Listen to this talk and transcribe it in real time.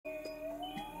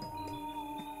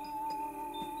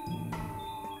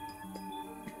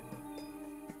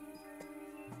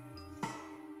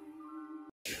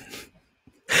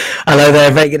Hello there,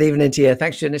 very good evening to you.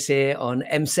 Thanks for joining us here on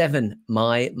M7,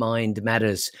 My Mind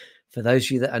Matters. For those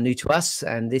of you that are new to us,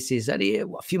 and this is only a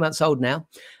few months old now,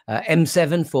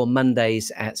 M7 for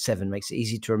Mondays at 7. Makes it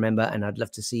easy to remember, and I'd love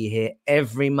to see you here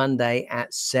every Monday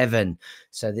at 7.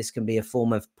 So this can be a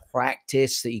form of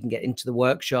practice that you can get into the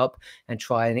workshop and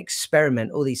try and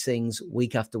experiment all these things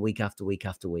week after week after week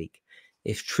after week.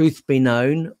 If truth be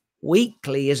known,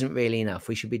 weekly isn't really enough.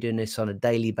 We should be doing this on a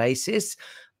daily basis.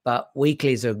 But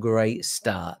weekly is a great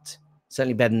start.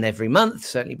 Certainly better than every month,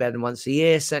 certainly better than once a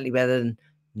year, certainly better than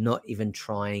not even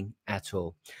trying at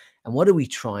all. And what are we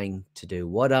trying to do?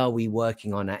 What are we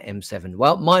working on at M7?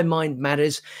 Well, My Mind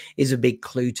Matters is a big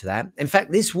clue to that. In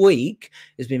fact, this week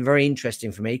has been very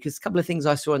interesting for me because a couple of things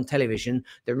I saw on television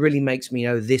that really makes me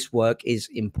know this work is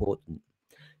important.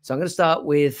 So I'm going to start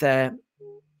with, I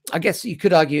guess you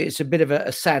could argue it's a bit of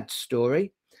a sad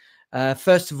story.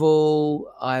 First of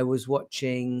all, I was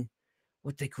watching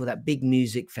what they call that big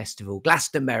music festival,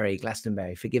 Glastonbury.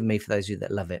 Forgive me for those of you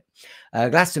that love it.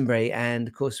 Glastonbury. And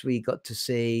of course, we got to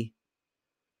see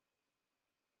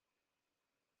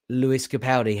Lewis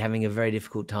Capaldi having a very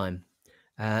difficult time.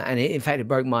 And in fact, it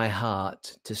broke my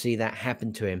heart to see that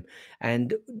happen to him.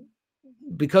 And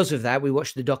because of that, we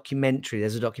watched the documentary.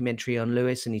 There's a documentary on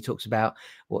Lewis, and he talks about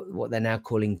what they're now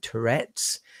calling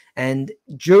Tourette's. And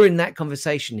during that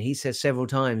conversation, he says several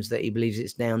times that he believes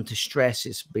it's down to stress.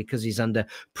 It's because he's under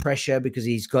pressure, because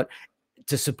he's got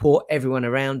to support everyone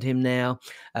around him now,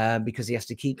 because he has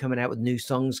to keep coming out with new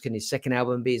songs. Can his second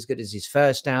album be as good as his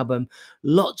first album?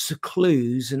 Lots of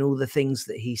clues and all the things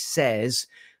that he says,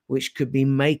 which could be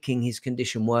making his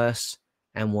condition worse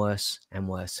and worse and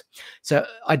worse. So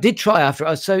I did try after.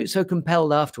 I was so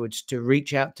compelled afterwards to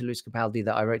reach out to Lewis Capaldi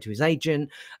that I wrote to his agent.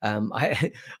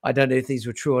 I don't know if these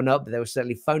were true or not, but there were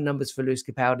certainly phone numbers for Lewis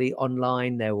Capaldi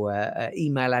online. There were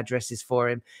email addresses for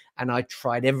him, and I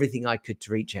tried everything I could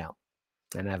to reach out,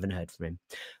 and I haven't heard from him.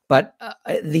 But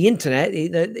the internet,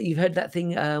 you've heard that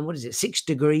thing, what is it, 6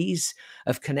 degrees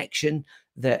of connection,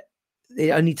 that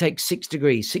it only takes 6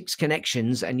 degrees, 6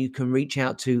 connections, and you can reach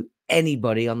out to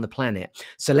anybody on the planet.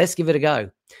 So let's give it a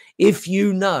go. If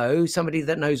you know somebody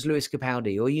that knows Lewis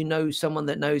Capaldi, or you know someone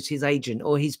that knows his agent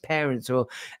or his parents or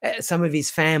some of his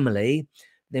family,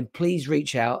 then please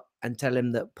reach out and tell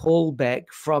him that Paul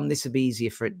Beck from, this will be easier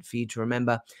for you to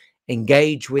remember,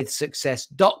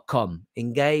 engagewithsuccess.com,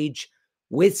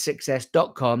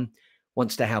 engagewithsuccess.com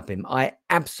wants to help him. I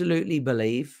absolutely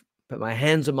believe, put my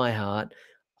hands on my heart,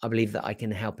 I believe that I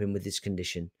can help him with this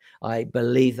condition. I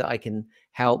believe that I can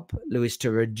help Lewis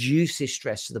to reduce his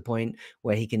stress to the point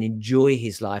where he can enjoy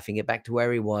his life and get back to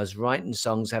where he was, writing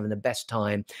songs, having the best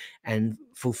time, and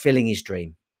fulfilling his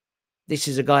dream. This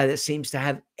is a guy that seems to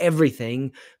have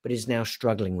everything, but is now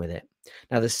struggling with it.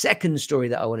 Now, the second story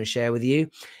that I want to share with you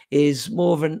is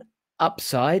more of an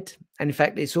upside. And in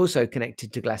fact, it's also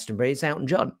connected to Glastonbury. It's Elton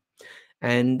John.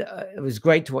 And it was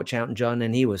great to watch Elton John,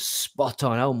 and he was spot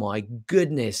on. Oh my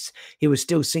goodness, he was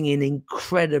still singing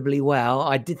incredibly well.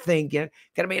 I did think, you know,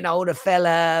 gonna be an older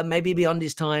fella, maybe beyond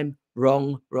his time.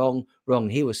 Wrong.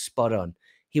 He was spot on.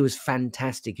 He was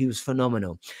fantastic. He was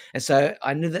phenomenal. And so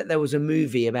I knew that there was a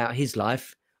movie about his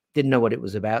life. Didn't know what it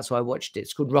was about, so I watched it.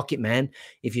 It's called Rocket Man.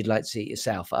 If you'd like to see it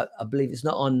yourself, I believe it's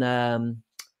not on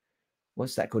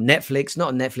what's that called? Netflix. Not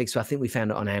on Netflix. So I think we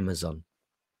found it on Amazon.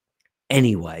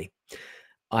 Anyway,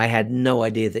 I had no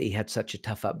idea that he had such a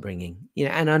tough upbringing, you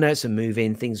know, and I know it's a movie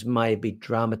and things might be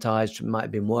dramatized, might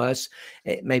have been worse.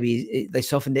 Maybe they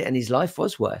softened it and his life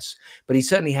was worse, but he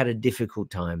certainly had a difficult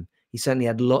time. He certainly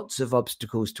had lots of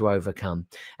obstacles to overcome.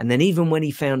 And then even when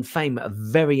he found fame at a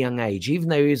very young age, even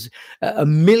though he was a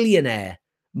millionaire,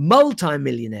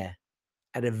 multi-millionaire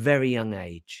at a very young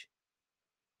age,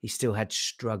 he still had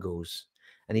struggles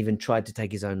and even tried to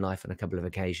take his own life on a couple of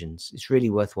occasions. It's really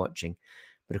worth watching.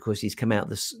 But of course, he's come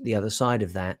out the other side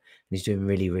of that, and he's doing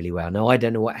really, really well. Now, I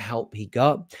don't know what help he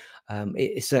got.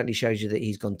 It certainly shows you that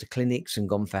he's gone to clinics and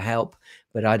gone for help.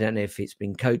 But I don't know if it's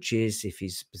been coaches, if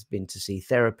he's been to see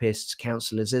therapists,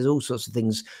 counselors. There's all sorts of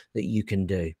things that you can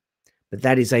do. But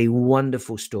that is a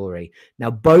wonderful story. Now,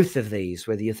 both of these,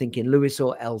 whether you're thinking Lewis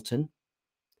or Elton,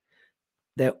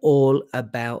 they're all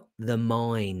about the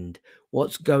mind.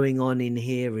 What's going on in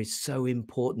here is so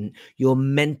important. Your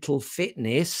mental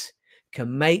fitness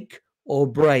can make or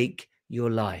break your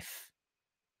life.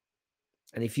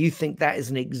 And if you think that is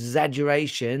an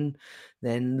exaggeration,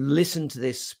 then listen to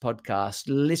this podcast,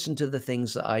 listen to the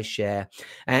things that I share,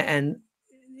 and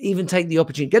even take the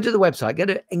opportunity, go to the website, go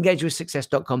to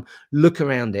engagewithsuccess.com, look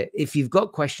around it. If you've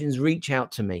got questions, reach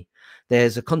out to me.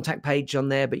 There's a contact page on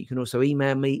there, but you can also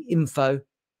email me, info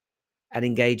at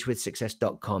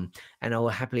engagewithsuccess.com, and I will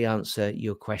happily answer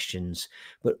your questions.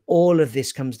 But all of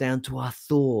this comes down to our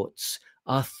thoughts.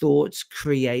 Our thoughts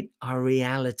create our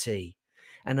reality.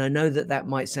 And I know that that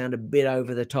might sound a bit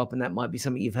over the top, and that might be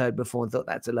something you've heard before and thought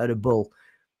that's a load of bull.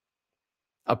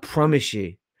 I promise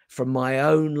you, from my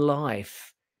own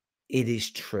life, it is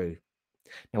true.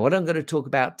 Now, what I'm going to talk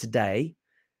about today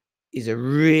is a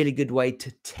really good way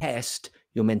to test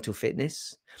your mental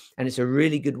fitness. And it's a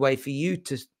really good way for you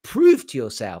to prove to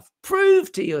yourself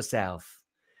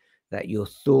that your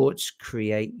thoughts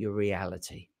create your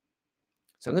reality.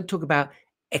 So I'm going to talk about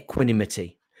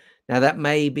equanimity. Now, that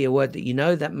may be a word that you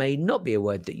know, that may not be a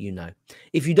word that you know.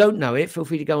 If you don't know it, feel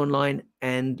free to go online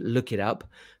and look it up.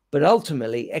 But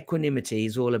ultimately, equanimity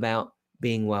is all about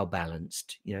being well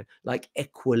balanced, like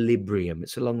equilibrium.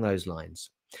 It's along those lines.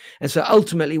 And so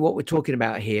ultimately, what we're talking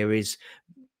about here is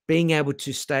being able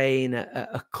to stay in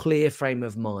a clear frame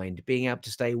of mind, being able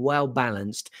to stay well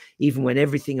balanced, even when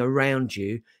everything around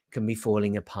you can be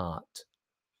falling apart.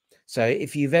 So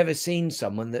if you've ever seen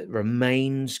someone that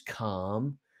remains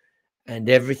calm and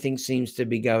everything seems to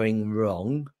be going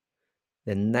wrong,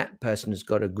 then that person has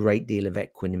got a great deal of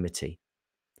equanimity.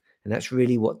 And that's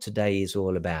really what today is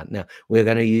all about. Now, we're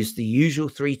going to use the usual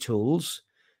 3 tools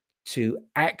to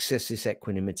access this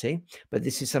equanimity, but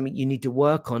this is something you need to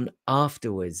work on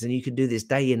afterwards. And you can do this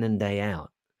day in and day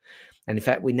out. And in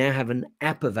fact, we now have an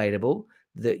app available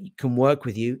that can work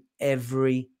with you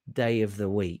every day of the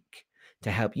week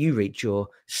to help you reach your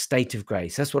state of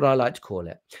grace. That's what I like to call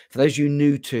it. For those of you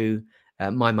new to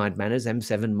My Mind Matters,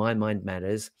 M7, My Mind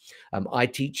Matters, I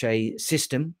teach a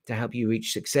system to help you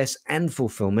reach success and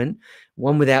fulfillment.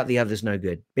 One without the other is no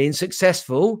good. Being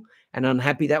successful and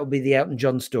unhappy, that would be the Elton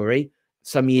John story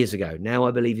some years ago. Now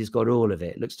I believe he's got all of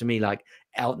it. It looks to me like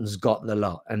Elton's got the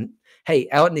lot. And hey,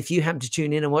 Elton, if you happen to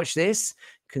tune in and watch this,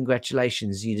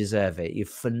 congratulations, you deserve it. You're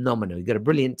phenomenal. You've got a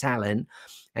brilliant talent.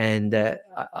 And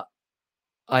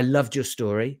I loved your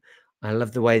story. I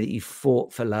love the way that you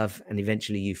fought for love and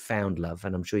eventually you found love.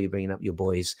 And I'm sure you're bringing up your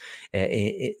boys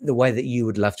the way that you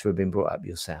would love to have been brought up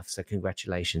yourself. So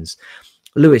congratulations.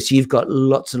 Lewis, you've got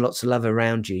lots and lots of love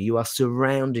around you. You are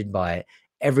surrounded by it.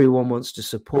 Everyone wants to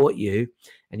support you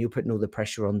and you're putting all the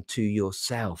pressure onto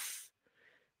yourself.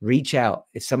 Reach out.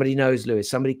 If somebody knows Lewis,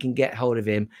 somebody can get hold of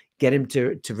him, get him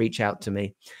to reach out to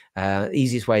me.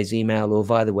 Easiest way is email or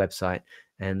via the website.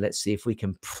 And let's see if we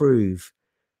can prove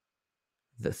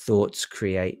that thoughts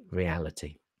create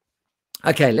reality.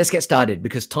 Okay, let's get started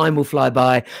because time will fly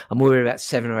by. I'm already about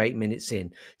 7 or 8 minutes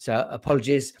in. So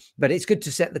apologies, but it's good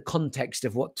to set the context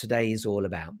of what today is all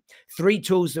about. 3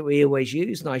 tools that we always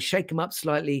use, and I shake them up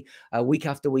slightly week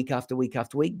after week after week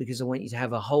after week because I want you to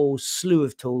have a whole slew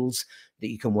of tools that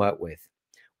you can work with.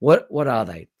 What are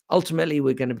they? Ultimately,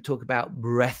 we're going to talk about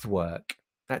breath work.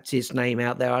 That's its name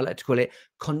out there. I like to call it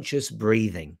conscious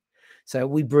breathing. So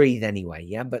we breathe anyway,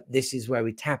 yeah, but this is where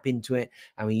we tap into it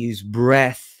and we use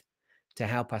breath to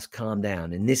help us calm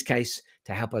down. In this case,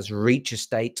 to help us reach a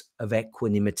state of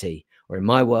equanimity, or in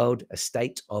my world, a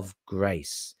state of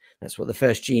grace. That's what the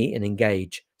first G in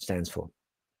engage stands for.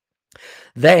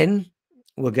 Then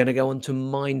we're going to go on to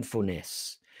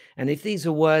mindfulness. And if these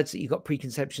are words that you've got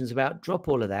preconceptions about, drop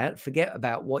all of that. Forget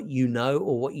about what you know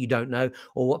or what you don't know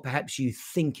or what perhaps you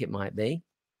think it might be.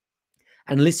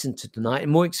 And listen to tonight.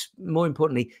 And more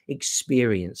importantly,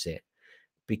 experience it.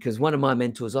 Because one of my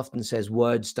mentors often says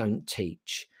words don't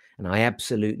teach. And I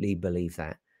absolutely believe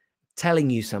that. Telling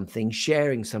you something,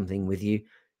 sharing something with you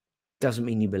doesn't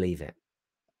mean you believe it.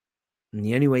 And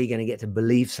the only way you're going to get to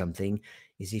believe something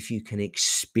is if you can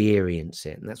experience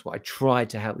it. And that's what I try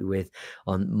to help you with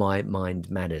on My Mind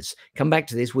Matters. Come back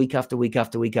to this week after week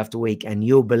after week after week, and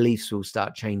your beliefs will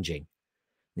start changing.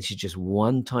 This is just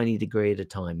one tiny degree at a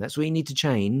time. That's what you need to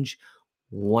change.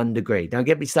 1 degree. Don't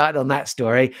get me started on that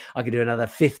story. I could do another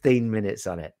 15 minutes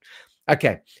on it.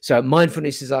 Okay, so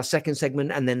mindfulness is our second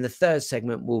segment, and then the third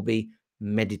segment will be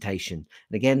meditation.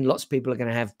 And again, lots of people are going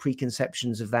to have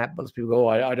preconceptions of that. Lots of people go,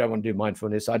 I don't want to do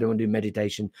mindfulness. I don't want to do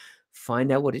meditation.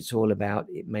 Find out what it's all about.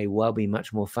 It may well be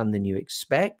much more fun than you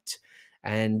expect.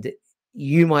 And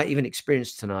you might even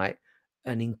experience tonight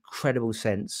an incredible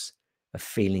sense of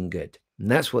feeling good.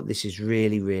 And that's what this is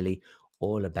really, really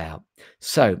all about.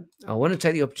 So I want to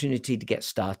take the opportunity to get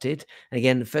started. And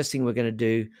again, the first thing we're going to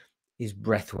do is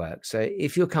breath work. So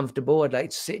if you're comfortable, I'd like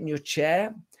to sit in your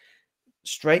chair,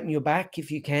 straighten your back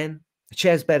if you can. A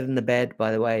chair's better than the bed,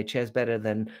 by the way. A chair's better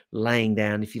than laying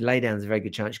down. If you lay down, there's a very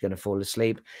good chance you're going to fall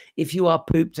asleep. If you are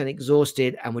pooped and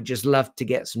exhausted and would just love to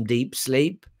get some deep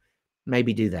sleep,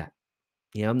 maybe do that.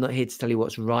 Yeah, I'm not here to tell you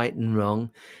what's right and wrong.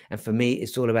 And for me,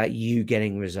 it's all about you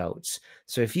getting results.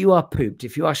 So if you are pooped,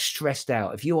 if you are stressed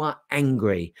out, if you are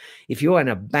angry, if you're in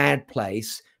a bad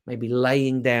place, maybe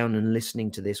laying down and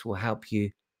listening to this will help you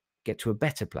get to a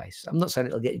better place. I'm not saying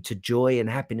it'll get you to joy and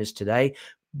happiness today,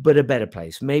 but a better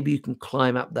place. Maybe you can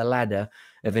climb up the ladder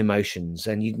of emotions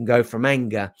and you can go from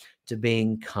anger to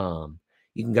being calm.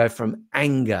 You can go from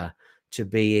anger to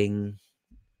being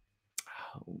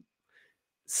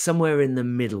somewhere in the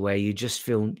middle where you just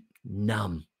feel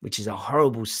numb, which is a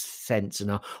horrible sense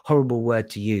and a horrible word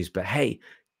to use, but hey,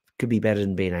 could be better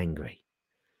than being angry.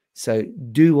 So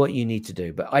do what you need to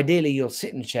do. But ideally, you'll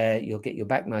sit in a chair, you'll get your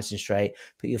back nice and straight,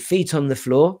 put your feet on the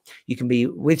floor. You can be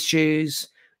with shoes,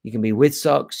 you can be with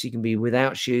socks, you can be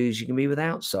without shoes, you can be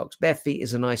without socks. Bare feet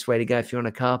is a nice way to go if you're on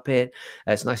a carpet.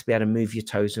 It's nice to be able to move your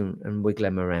toes and wiggle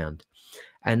them around.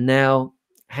 And now,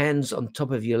 hands on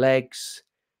top of your legs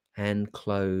and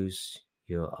close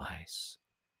your eyes.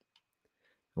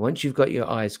 Once you've got your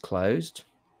eyes closed,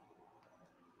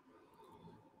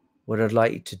 what I'd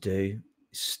like you to do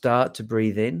is start to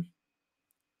breathe in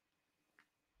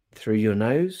through your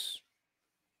nose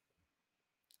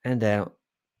and out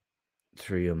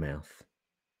through your mouth.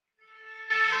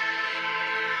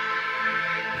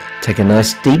 Take a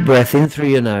nice deep breath in through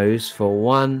your nose for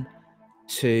 1,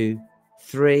 2,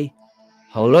 3.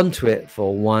 Hold on to it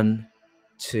for 1,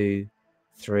 2,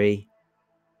 3.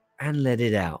 And let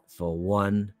it out for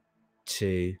 1,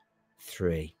 2,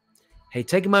 3. Hey,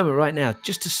 take a moment right now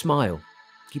just to smile.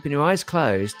 Keeping your eyes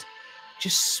closed,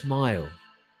 just smile.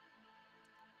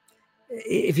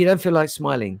 If you don't feel like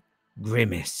smiling,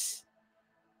 grimace.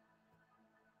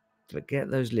 But get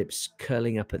those lips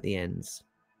curling up at the ends,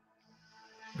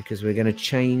 because we're going to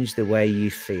change the way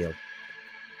you feel.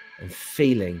 And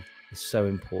feeling is so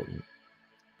important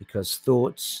because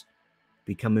thoughts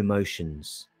become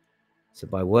emotions. So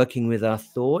by working with our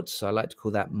thoughts, I like to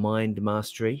call that mind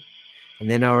mastery. And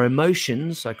then our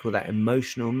emotions, I call that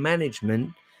emotional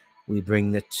management. We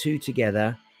bring the two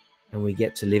together and we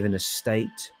get to live in a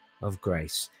state of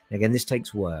grace. Again, this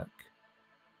takes work.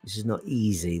 This is not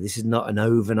easy. This is not an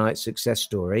overnight success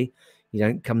story. You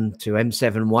don't come to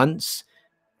M7 once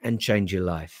and change your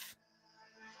life.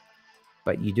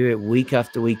 But you do it week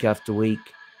after week after week,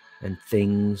 and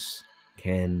things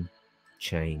can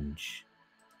change.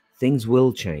 Things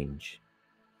will change.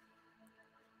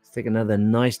 Let's take another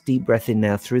nice deep breath in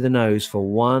now through the nose for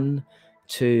 1,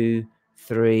 2,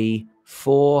 3,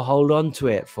 4. Hold on to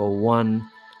it for 1,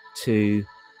 2,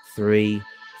 3,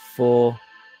 4.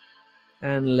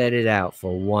 And let it out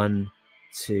for 1,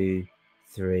 2,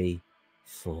 3,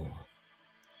 4.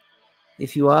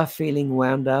 If you are feeling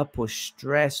wound up or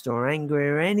stressed or angry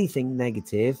or anything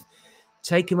negative,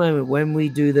 take a moment when we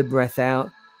do the breath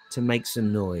out to make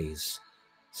some noise.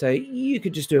 So you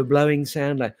could just do a blowing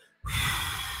sound like,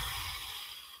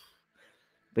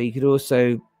 but you could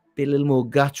also be a little more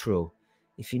guttural.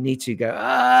 If you need to, go,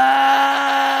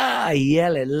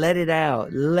 yell it, let it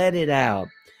out, let it out.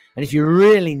 And if you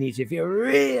really need to, if you're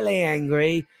really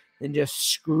angry, then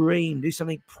just scream, do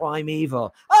something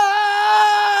primeval.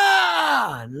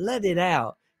 And let it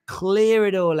out. Clear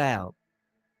it all out.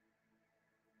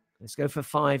 Let's go for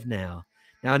 5 now.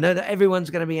 Now, I know that everyone's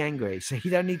going to be angry, so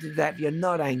you don't need to do that if you're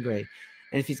not angry.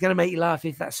 And if it's going to make you laugh,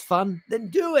 if that's fun, then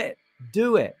do it.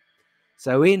 Do it.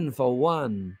 So in for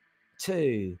 1,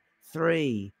 2,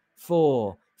 3,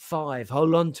 4, 5.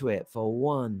 Hold on to it for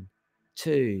 1,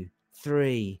 2,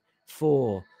 3,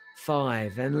 4,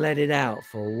 5. And let it out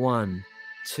for 1,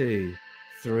 2,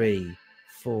 3,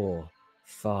 4,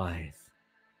 5.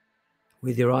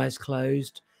 With your eyes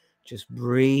closed, just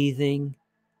breathing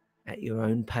at your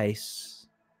own pace.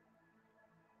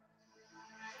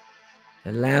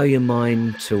 Allow your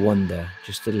mind to wander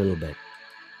just a little bit.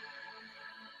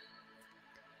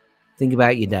 Think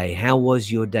about your day. How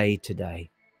was your day today?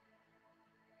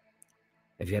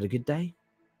 Have you had a good day?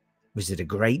 Was it a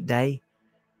great day?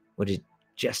 Was it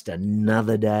just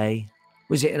another day?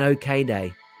 Was it an okay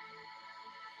day?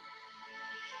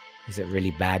 Was it a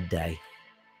really bad day?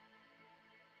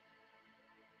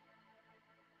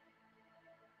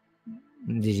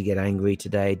 Did you get angry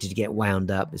today? Did you get wound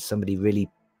up? Did somebody really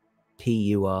pee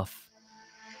you off?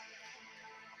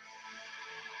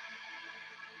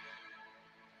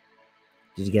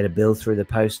 Did you get a bill through the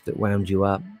post that wound you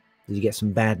up? Did you get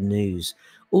some bad news?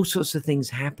 All sorts of things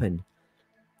happen.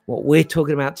 What we're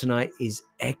talking about tonight is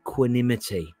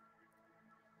equanimity.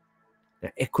 Now,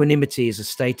 equanimity is a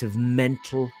state of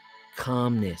mental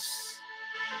calmness.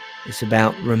 It's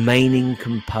about remaining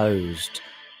composed,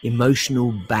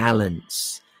 emotional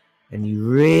balance. And you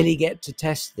really get to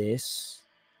test this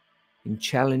in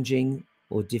challenging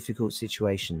or difficult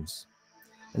situations.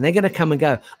 And they're going to come and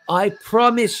go. I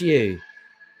promise you,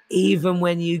 even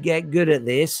when you get good at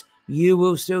this, you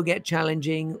will still get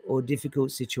challenging or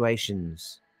difficult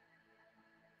situations.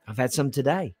 I've had some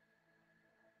today,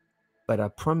 but I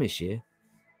promise you,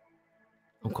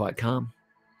 I'm quite calm.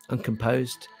 I'm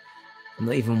composed. I'm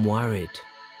not even worried.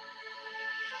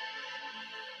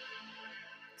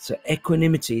 So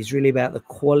equanimity is really about the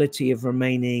quality of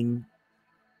remaining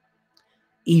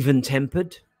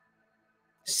even-tempered.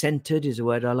 Centered is a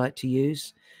word I like to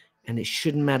use. And it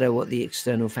shouldn't matter what the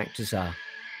external factors are.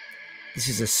 This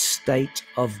is a state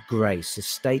of grace, a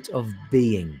state of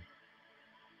being.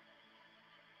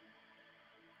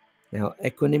 Now,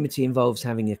 equanimity involves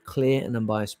having a clear and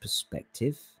unbiased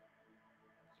perspective.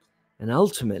 And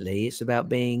ultimately, it's about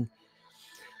being,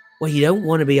 well, you don't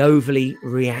want to be overly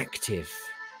reactive.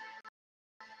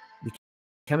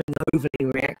 Becoming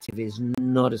overly reactive is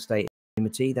not a state of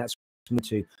equanimity. That's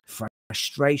to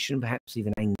frustration, perhaps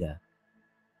even anger.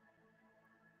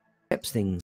 Accepts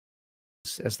things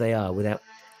as they are without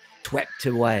swept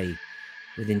away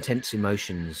with intense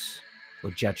emotions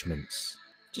or judgments.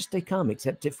 Just stay calm,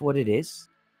 accept it for what it is,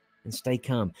 and stay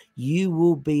calm. You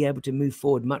will be able to move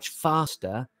forward much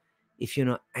faster if you're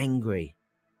not angry.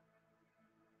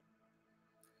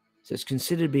 So it's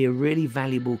considered to be a really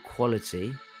valuable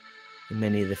quality in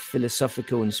many of the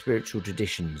philosophical and spiritual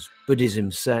traditions.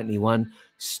 Buddhism, certainly one.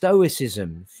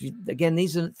 Stoicism. Again,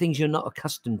 these are things you're not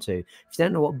accustomed to. If you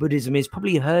don't know what Buddhism is,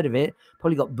 probably you heard of it.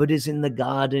 Probably got Buddhas in the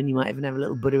garden. You might even have a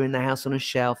little Buddha in the house on a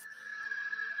shelf.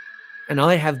 And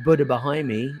I have Buddha behind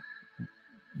me.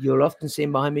 You'll often see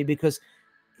him behind me because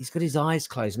he's got his eyes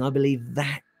closed. And I believe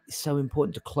that is so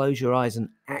important, to close your eyes and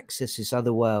access this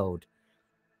other world.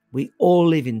 We all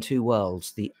live in two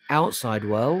worlds, the outside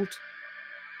world,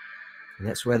 and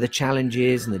that's where the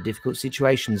challenges and the difficult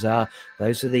situations are.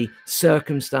 Those are the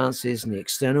circumstances and the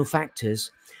external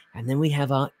factors. And then we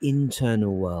have our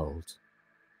internal world.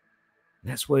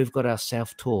 And that's where we've got our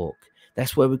self-talk.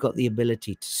 That's where we've got the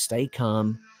ability to stay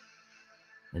calm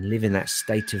and live in that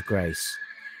state of grace.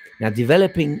 Now,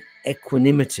 developing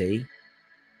equanimity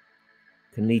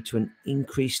can lead to an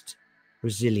increased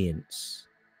resilience,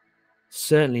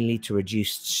 certainly lead to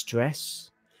reduced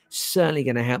stress, certainly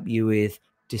going to help you with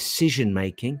decision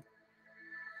making,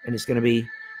 and it's going to be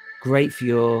great for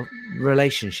your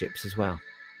relationships as well,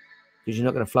 because you're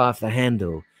not going to fly off the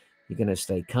handle. You're going to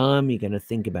stay calm. You're going to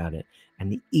think about it.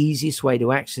 And the easiest way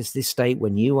to access this state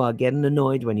when you are getting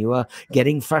annoyed, when you are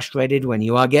getting frustrated, when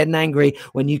you are getting angry,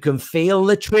 when you can feel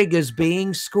the triggers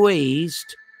being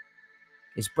squeezed,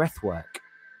 is breath work.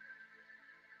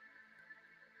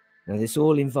 Now, this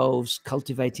all involves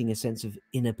cultivating a sense of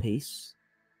inner peace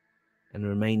and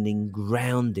remaining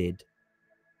grounded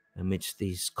amidst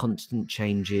these constant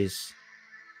changes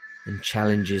and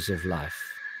challenges of life.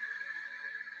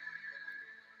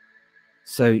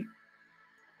 So,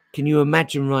 can you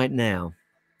imagine right now,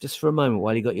 just for a moment,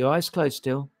 while you got your eyes closed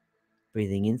still,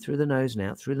 breathing in through the nose and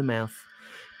out through the mouth,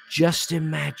 just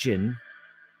imagine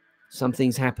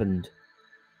something's happened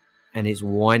and it's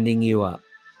winding you up.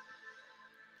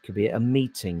 Could be a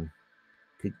meeting,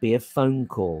 could be a phone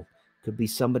call, could be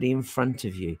somebody in front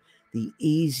of you. The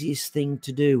easiest thing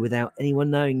to do without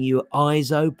anyone knowing, your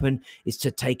eyes open, is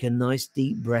to take a nice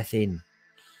deep breath in.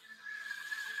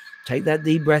 Take that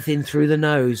deep breath in through the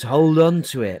nose, hold on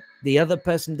to it. The other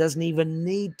person doesn't even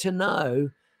need to know,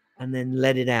 and then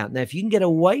let it out. Now, if you can get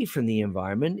away from the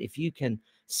environment, if you can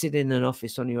sit in an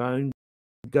office on your own,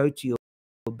 go to your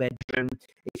bedroom,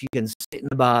 if you can sit in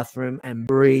the bathroom and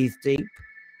breathe deep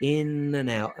in and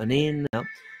out and in and out,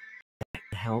 that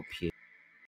can help you.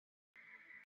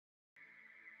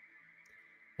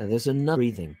 Now, there's another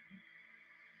breathing,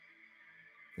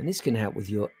 and this can help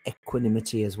with your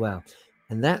equanimity as well.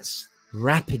 And that's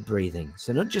rapid breathing.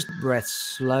 So not just breath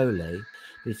slowly,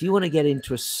 but if you want to get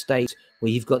into a state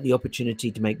where you've got the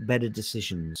opportunity to make better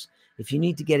decisions, if you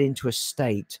need to get into a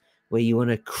state where you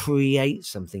want to create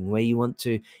something, where you want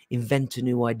to invent a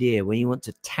new idea, where you want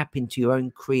to tap into your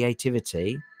own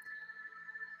creativity,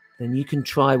 then you can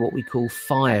try what we call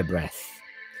fire breath.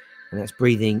 And that's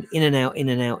breathing in and out, in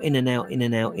and out, in and out, in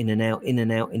and out, in and out, in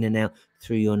and out, in and out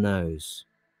through your nose.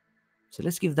 So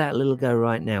let's give that a little go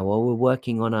right now while we're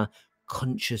working on a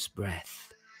conscious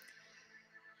breath.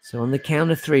 So on the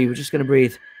count of 3, we're just going to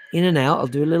breathe in and out. I'll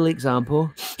do a little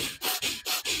example.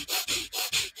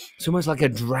 It's almost like a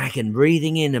dragon,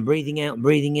 breathing in and breathing out, and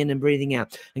breathing in and breathing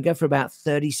out, and go for about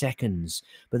 30 seconds.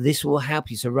 But this will help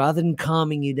you. So rather than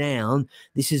calming you down,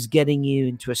 this is getting you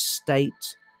into a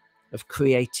state of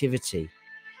creativity.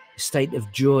 a state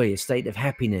of joy, a state of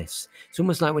happiness. It's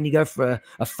almost like when you go for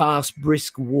a fast,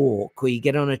 brisk walk, or you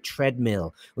get on a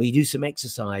treadmill, or you do some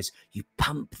exercise, you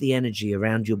pump the energy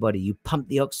around your body, you pump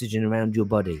the oxygen around your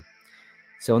body.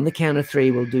 So on the count of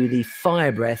 3, we'll do the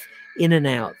fire breath in and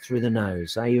out through the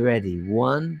nose. Are you ready?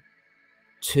 1,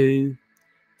 2,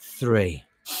 3.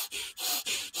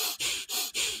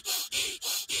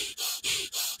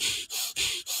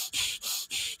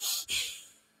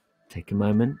 Take a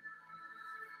moment.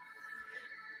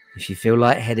 If you feel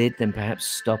lightheaded, then perhaps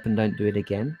stop and don't do it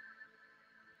again.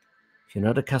 If you're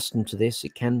not accustomed to this,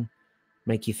 it can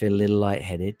make you feel a little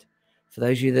lightheaded. For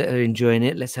those of you that are enjoying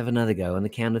it, let's have another go on the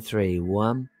count of 3.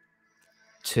 1,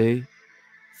 2,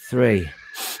 3.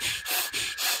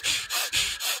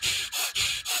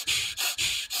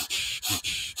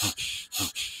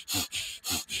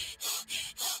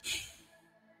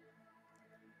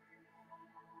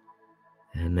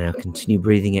 And now continue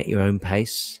breathing at your own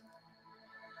pace.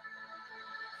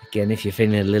 Again, if you're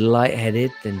feeling a little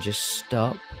lightheaded, then just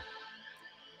stop.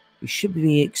 You should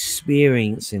be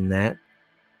experiencing that.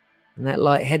 And that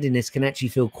lightheadedness can actually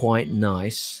feel quite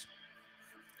nice.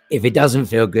 If it doesn't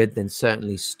feel good, then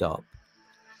certainly stop.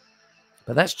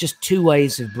 But that's just 2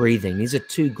 ways of breathing. These are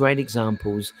 2 great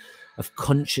examples of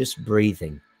conscious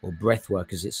breathing, or breath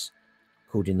work as it's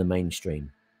called in the mainstream.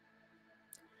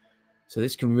 So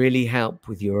this can really help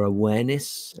with your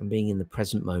awareness and being in the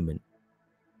present moment.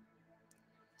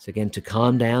 So again, to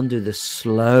calm down, do the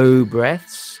slow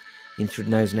breaths in through the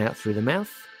nose and out through the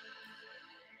mouth.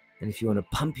 And if you want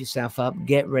to pump yourself up,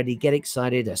 get ready, get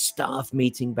excited, a staff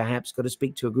meeting perhaps, got to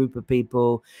speak to a group of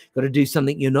people, got to do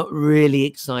something you're not really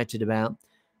excited about,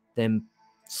 then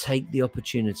take the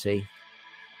opportunity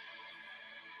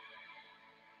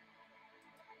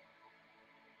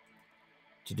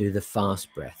to do the fast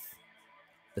breath,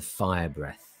 the fire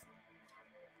breath.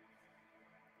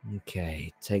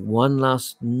 Okay, take one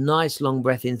last nice long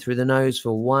breath in through the nose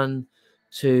for 1,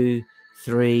 2,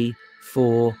 3,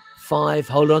 4, 5.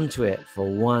 Hold on to it for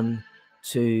 1,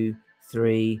 2,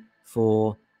 3,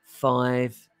 4,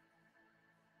 5.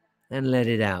 And let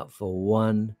it out for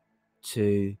 1,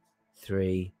 2,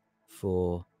 3,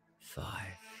 4, 5.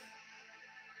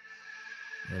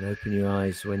 And open your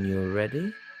eyes when you're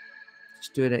ready.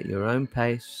 Just do it at your own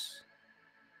pace.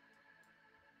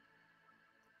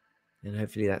 And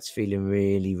hopefully that's feeling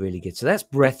really, really good. So that's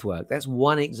breath work. That's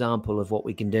one example of what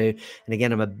we can do. And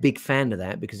again, I'm a big fan of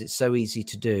that because it's so easy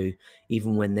to do,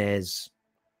 even when there's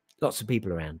lots of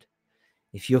people around.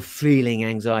 If you're feeling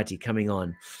anxiety coming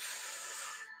on,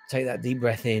 take that deep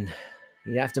breath in.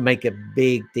 You don't have to make a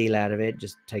big deal out of it.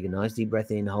 Just take a nice deep breath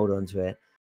in, hold on to it,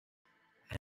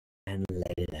 and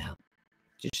let it out.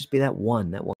 Just be that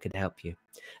one could help you.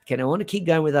 Okay, now I want to keep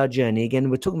going with our journey. Again,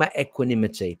 we're talking about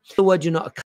equanimity. The word you're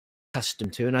not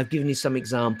accustomed to, and I've given you some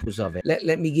examples of it.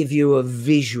 Let me give you a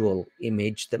visual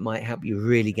image that might help you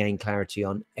really gain clarity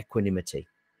on equanimity.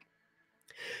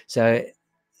 So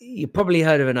you've probably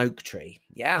heard of an oak tree.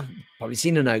 Yeah, probably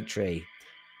seen an oak tree.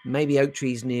 Maybe oak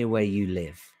trees near where you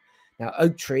live. Now,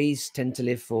 oak trees tend to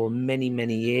live for many,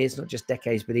 many years, not just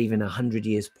decades, but even 100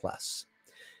 years plus.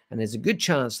 And there's a good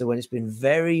chance that when it's been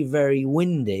very, very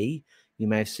windy, you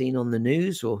may have seen on the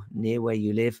news or near where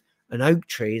you live, an oak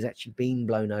tree has actually been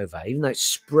blown over, even though it's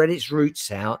spread its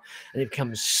roots out and it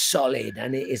becomes solid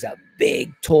and it is a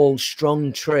big, tall,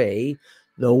 strong tree.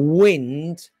 The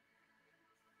wind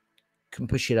can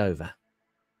push it over.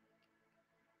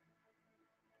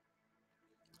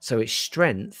 So its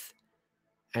strength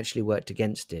actually worked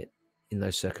against it in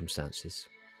those circumstances.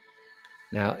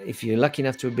 Now, if you're lucky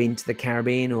enough to have been to the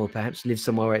Caribbean or perhaps live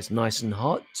somewhere where it's nice and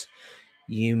hot,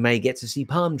 you may get to see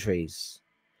palm trees.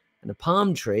 And a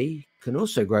palm tree can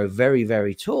also grow very,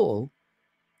 very tall,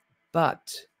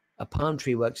 but a palm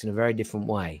tree works in a very different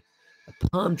way. A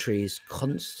palm tree is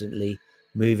constantly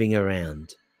moving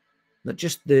around. Not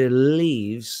just the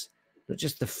leaves, not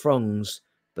just the fronds,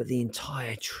 but the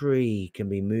entire tree can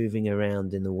be moving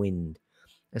around in the wind.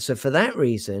 And so for that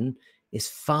reason, it's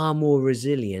far more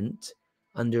resilient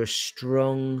under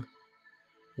strong,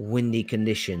 windy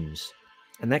conditions.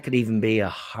 And that could even be a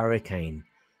hurricane.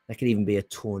 That could even be a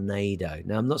tornado.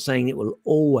 Now, I'm not saying it will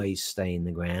always stay in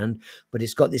the ground, but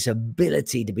it's got this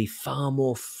ability to be far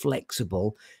more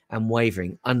flexible and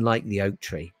wavering, unlike the oak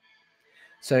tree.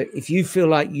 So if you feel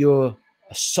like you're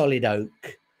a solid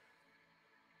oak,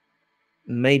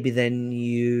 maybe then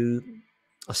you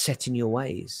are set in your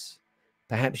ways.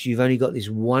 Perhaps you've only got this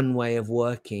one way of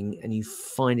working and you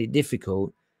find it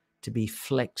difficult to be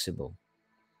flexible.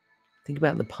 Think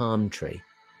about the palm tree.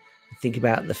 Think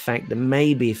about the fact that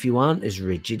maybe if you aren't as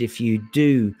rigid, if you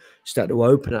do start to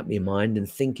open up your mind and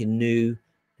think in new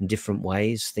in different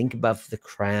ways. Think above the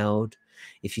crowd.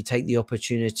 If you take the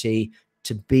opportunity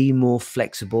to be more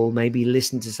flexible, maybe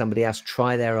listen to somebody else,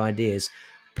 try their ideas,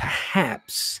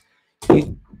 perhaps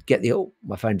you get the, oh,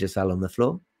 my phone just fell on the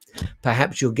floor.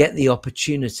 Perhaps you'll get the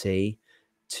opportunity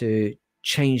to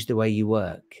change the way you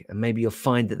work. And maybe you'll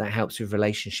find that that helps with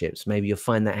relationships. Maybe you'll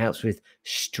find that helps with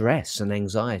stress and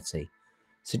anxiety.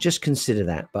 So just consider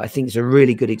that. But I think it's a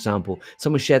really good example.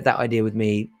 Someone shared that idea with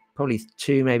me probably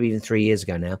 2, maybe even 3 years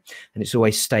ago now. And it's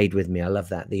always stayed with me. I love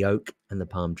that, the oak and the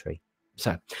palm tree.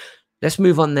 So let's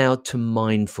move on now to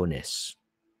mindfulness.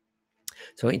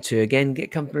 So I want you to, again,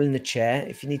 get comfortable in the chair.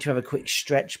 If you need to have a quick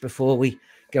stretch before we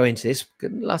go into this,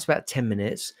 it lasts about 10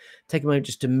 minutes. Take a moment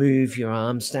just to move your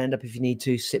arms, stand up if you need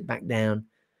to, sit back down.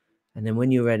 And then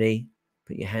when you're ready,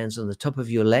 put your hands on the top of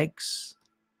your legs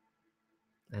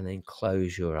and then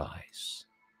close your eyes.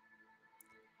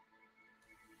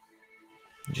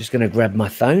 I'm just going to grab my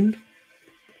phone.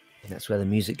 That's where the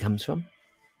music comes from.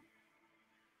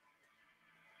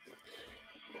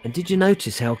 And did you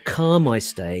notice how calm I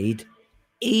stayed,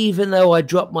 even though I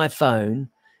dropped my phone,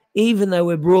 even though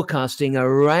we're broadcasting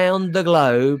around the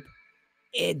globe?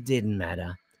 It didn't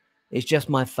matter. It's just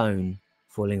my phone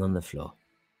falling on the floor.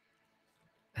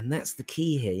 And that's the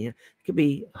key here. You know, it could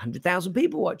be 100,000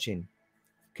 people watching.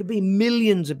 It could be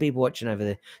millions of people watching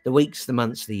over the weeks, the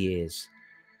months, the years.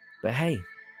 But hey,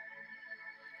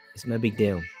 it's no big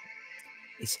deal.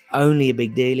 It's only a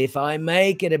big deal if I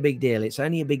make it a big deal. It's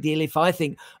only a big deal if I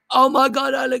think, oh my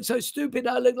God, I look so stupid.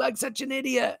 I look like such an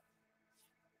idiot.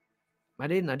 I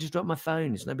didn't. I just dropped my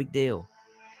phone. It's no big deal.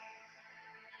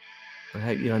 I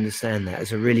hope you understand that.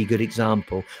 It's a really good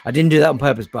example. I didn't do that on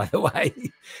purpose, by the way.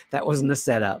 That wasn't a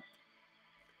setup.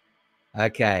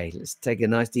 Okay, let's take a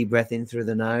nice deep breath in through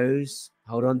the nose.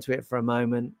 Hold on to it for a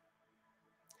moment.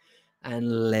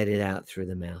 And let it out through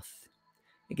the mouth.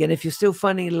 Again, if you're still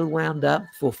finding a little wound up,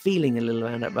 or feeling a little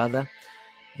wound up rather,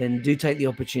 then do take the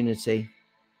opportunity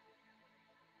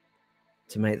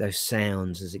to make those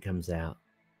sounds as it comes out.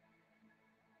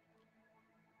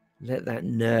 Let that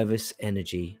nervous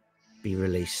energy be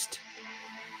released.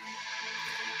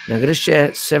 Now, I'm going to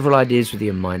share several ideas with you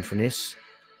in mindfulness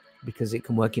because it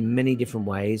can work in many different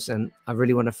ways, and I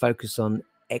really want to focus on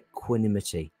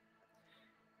equanimity.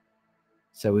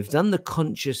 So we've done the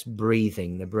conscious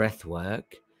breathing, the breath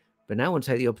work, but now I want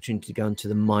to take the opportunity to go into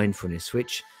the mindfulness,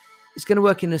 which is going to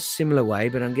work in a similar way,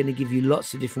 but I'm going to give you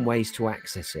lots of different ways to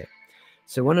access it.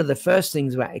 So one of the first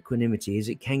things about equanimity is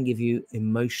it can give you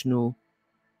emotional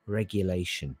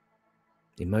regulation,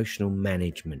 emotional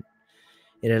management.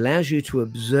 It allows you to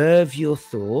observe your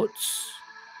thoughts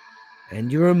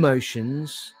and your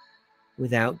emotions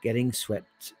without getting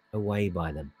swept away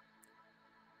by them.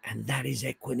 And that is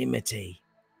equanimity.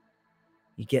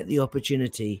 You get the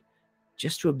opportunity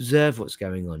just to observe what's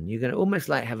going on. You're going to almost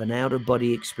like have an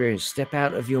out-of-body experience. Step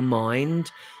out of your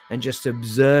mind and just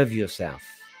observe yourself.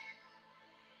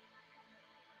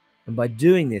 And by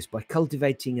doing this, by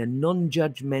cultivating a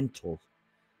non-judgmental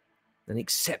and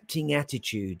accepting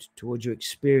attitude towards your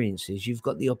experiences, you've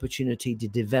got the opportunity to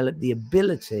develop the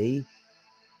ability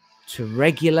to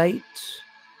regulate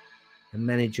and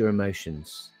manage your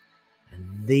emotions.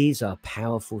 And these are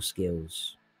powerful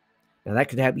skills. Now, that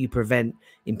could help you prevent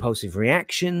impulsive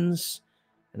reactions,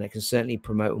 and that can certainly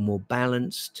promote a more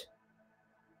balanced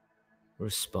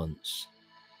response.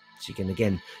 So you can,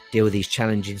 again, deal with these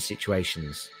challenging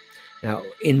situations. Now,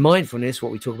 in mindfulness,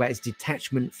 what we talk about is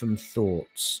detachment from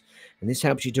thoughts. And this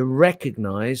helps you to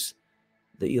recognize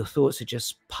that your thoughts are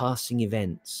just passing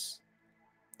events.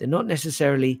 They're not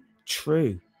necessarily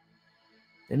true.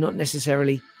 They're not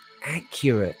necessarily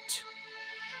accurate.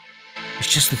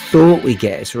 It's just the thought we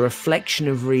get. It's a reflection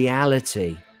of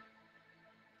reality.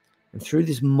 And through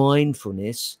this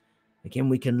mindfulness, again,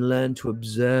 we can learn to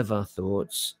observe our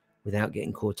thoughts without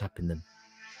getting caught up in them.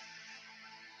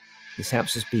 This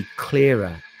helps us be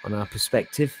clearer on our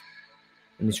perspective,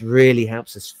 and this really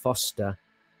helps us foster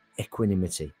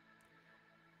equanimity.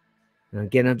 Now,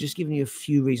 again, I've just given you a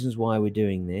few reasons why we're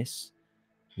doing this,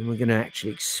 and we're going to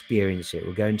actually experience it.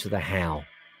 We'll go into the how.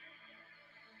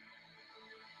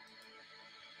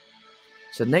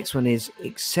 So the next one is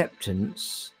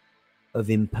acceptance of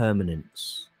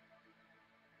impermanence,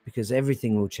 because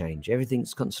everything will change.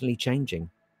 Everything's constantly changing.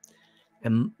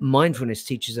 And mindfulness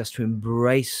teaches us to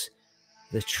embrace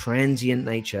the transient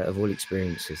nature of all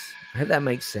experiences. I hope that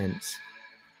makes sense.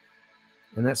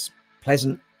 And that's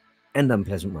pleasant and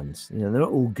unpleasant ones. You know, they're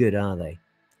not all good, are they?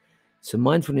 So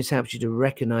mindfulness helps you to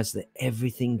recognize that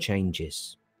everything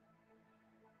changes.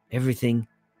 Everything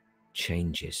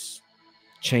changes.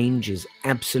 Change is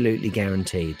absolutely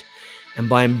guaranteed. And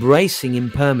by embracing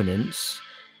impermanence,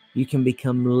 you can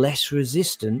become less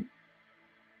resistant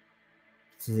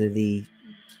to the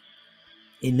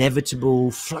inevitable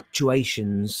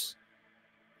fluctuations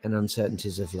and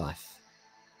uncertainties of life.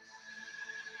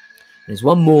 There's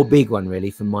one more big one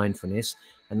really for mindfulness,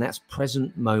 and that's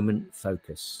present moment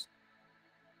focus.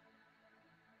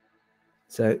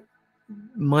 So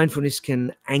mindfulness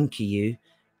can anchor you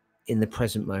in the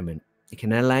present moment. It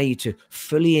can allow you to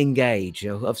fully engage.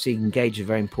 Obviously, engage is a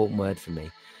very important word for me.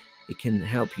 It can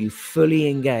help you fully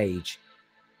engage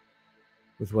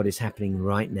with what is happening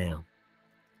right now.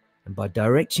 And by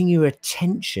directing your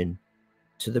attention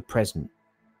to the present,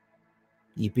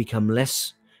 you become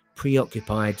less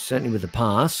preoccupied, certainly with the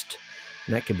past.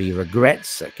 And that could be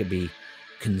regrets, that could be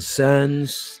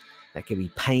concerns, that could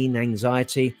be pain,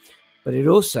 anxiety. But it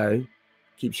also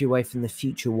keeps you away from the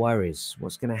future worries.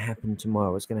 What's going to happen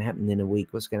tomorrow? What's going to happen in a week?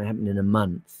 What's going to happen in a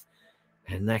month?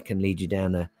 And that can lead you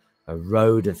down a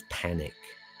road of panic.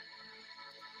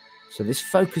 So this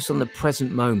focus on the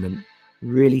present moment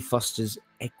really fosters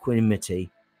equanimity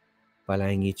by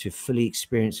allowing you to fully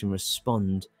experience and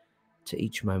respond to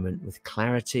each moment with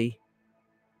clarity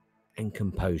and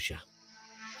composure.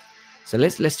 So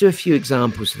let's do a few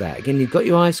examples of that. Again, you've got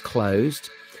your eyes closed,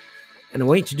 and I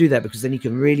want you to do that because then you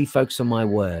can really focus on my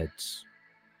words.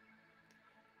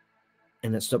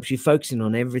 And that stops you focusing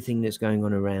on everything that's going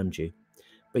on around you.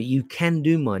 But you can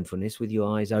do mindfulness with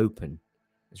your eyes open.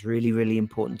 It's really, really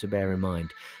important to bear in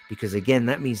mind, because again,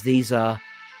 that means these are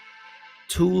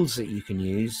tools that you can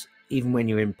use even when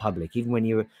you're in public, even when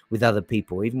you're with other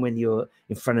people, even when you're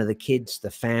in front of the kids,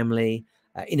 the family,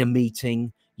 in a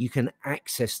meeting. You can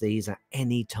access these at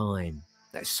any time.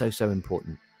 That's so, so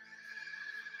important.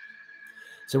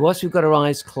 So whilst we've got our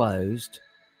eyes closed,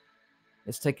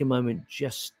 let's take a moment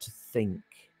just to think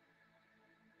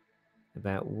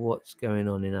about what's going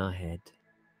on in our head.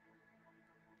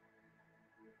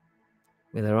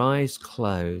 With our eyes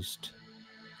closed,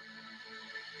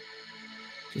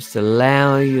 just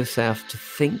allow yourself to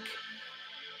think.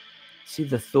 See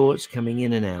the thoughts coming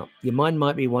in and out. Your mind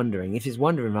might be wandering. If it's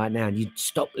wandering right now and you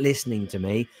stop listening to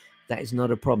me, that is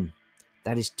not a problem.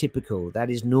 That is typical. That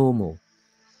is normal.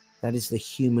 That is the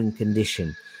human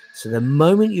condition. So the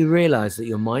moment you realize that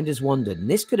your mind has wandered, and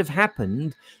this could have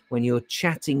happened when you're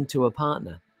chatting to a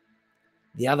partner,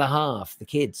 the other half, the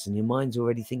kids, and your mind's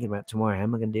already thinking about tomorrow. How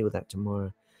am I going to deal with that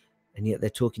tomorrow? And yet they're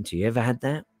talking to you. Ever had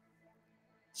that?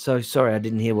 So sorry, I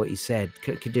didn't hear what you said.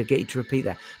 Could I get you to repeat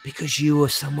that? Because you were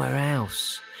somewhere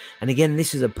else. And again,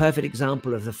 this is a perfect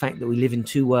example of the fact that we live in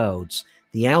two worlds.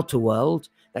 The outer world,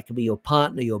 that could be your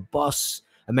partner, your boss,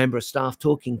 a member of staff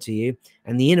talking to you.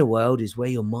 And the inner world is where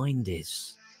your mind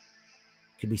is.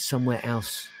 It could be somewhere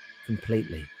else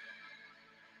completely.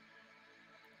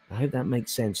 I hope that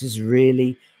makes sense. This is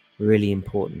really, really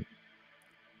important.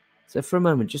 So for a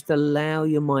moment, just allow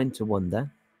your mind to wander.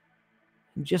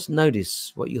 And just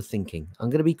notice what you're thinking. I'm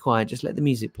going to be quiet. Just let the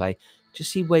music play.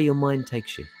 Just see where your mind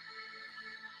takes you.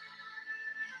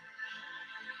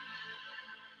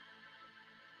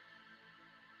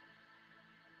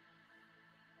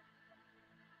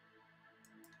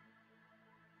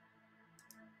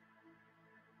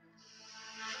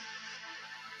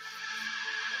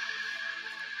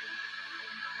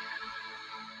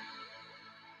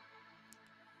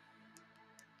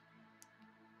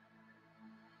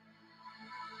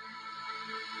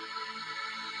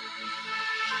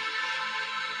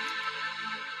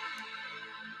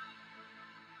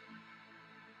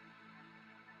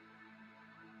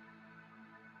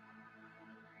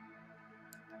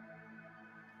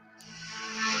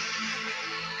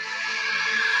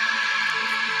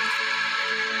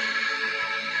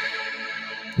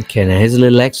 Okay, now here's a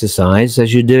little exercise.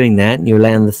 As you're doing that, and you're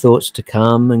allowing the thoughts to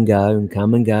come and go and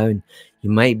come and go. And you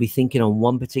may be thinking on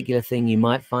one particular thing. You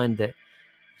might find that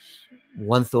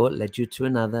one thought led you to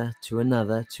another, to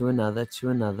another, to another, to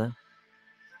another.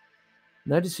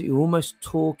 Notice that you're almost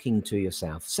talking to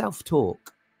yourself.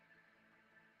 Self-talk.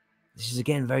 This is,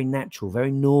 again, very natural,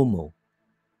 very normal.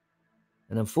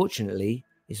 And unfortunately,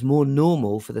 it's more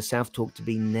normal for the self-talk to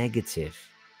be negative.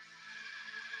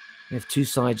 We have two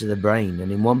sides of the brain,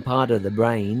 and in one part of the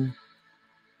brain,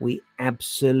 we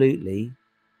absolutely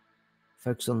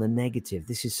focus on the negative.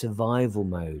 This is survival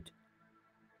mode.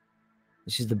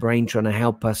 This is the brain trying to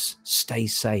help us stay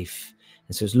safe.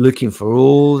 And so it's looking for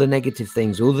all the negative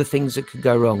things, all the things that could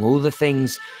go wrong, all the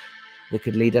things that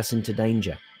could lead us into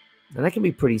danger. And that can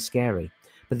be pretty scary.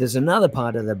 But there's another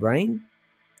part of the brain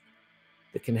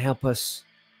that can help us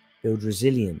build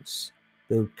resilience,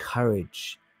 build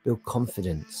courage, build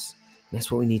confidence. And that's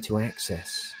what we need to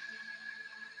access.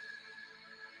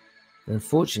 And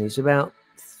unfortunately, it's about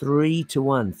 3 to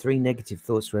 1, 3 negative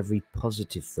thoughts for every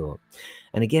positive thought.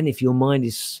 And again, if your mind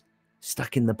is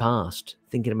stuck in the past,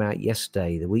 thinking about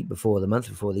yesterday, the week before, the month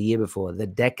before, the year before, the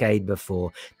decade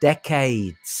before,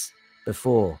 decades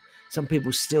before, some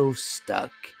people still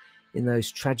stuck in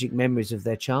those tragic memories of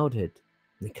their childhood.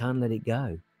 They can't let it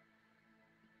go.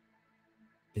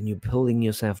 Then you're pulling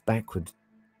yourself backward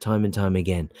time and time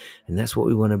again. And that's what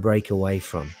we want to break away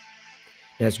from.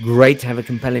 Now, it's great to have a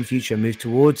compelling future and move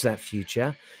towards that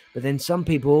future. But then some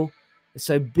people are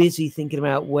so busy thinking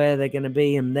about where they're going to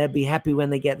be and they'll be happy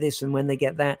when they get this and when they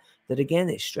get that, that again,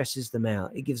 it stresses them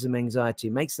out. It gives them anxiety,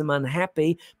 it makes them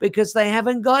unhappy because they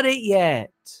haven't got it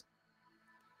yet.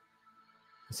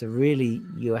 So really,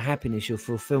 your happiness, your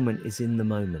fulfillment is in the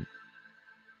moment.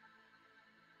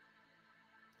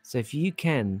 So if you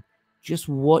can, just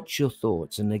watch your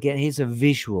thoughts. And again, here's a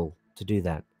visual to do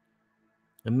that.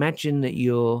 Imagine that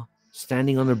you're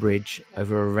standing on a bridge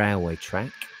over a railway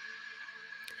track,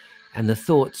 and the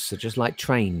thoughts are just like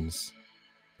trains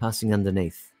passing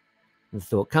underneath. And the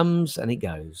thought comes and it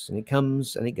goes, and it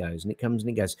comes and it goes, and it comes and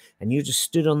it goes. And you just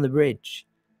stood on the bridge,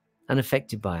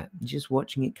 unaffected by it, just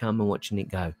watching it come and watching it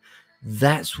go.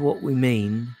 That's what we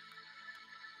mean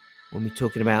when we're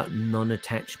talking about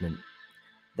non-attachment.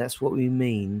 That's what we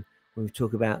mean when we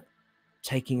talk about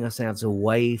taking ourselves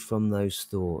away from those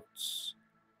thoughts.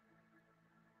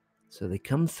 So they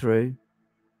come through.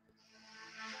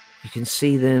 You can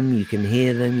see them, you can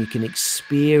hear them, you can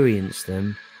experience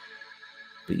them,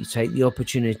 but you take the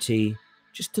opportunity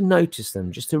just to notice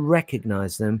them, just to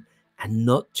recognize them, and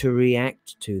not to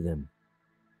react to them.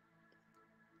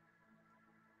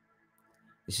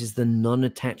 This is the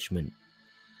non-attachment.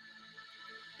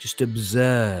 Just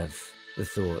observe the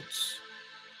thoughts.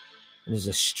 And there's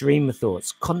a stream of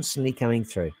thoughts constantly coming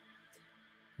through.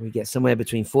 We get somewhere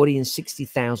between 40 and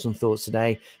 60,000 thoughts a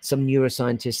day. Some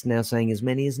neuroscientists are now saying as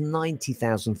many as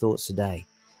 90,000 thoughts a day.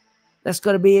 That's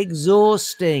got to be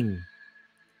exhausting.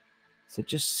 So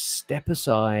just step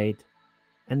aside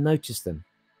and notice them.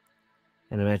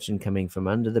 And imagine coming from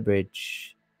under the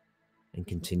bridge and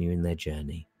continuing their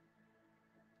journey.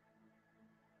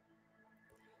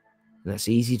 And that's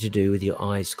easy to do with your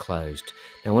eyes closed.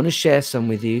 Now I want to share some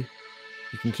with you.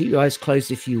 You can keep your eyes closed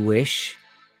if you wish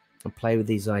and play with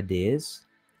these ideas,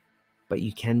 but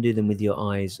you can do them with your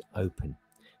eyes open.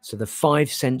 So the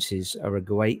 5 senses are a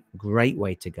great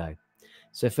way to go.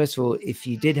 So first of all, if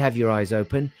you did have your eyes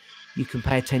open, you can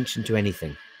pay attention to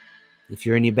anything. If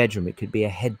you're in your bedroom, it could be a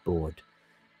headboard.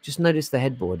 Just notice the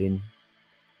headboard in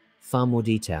far more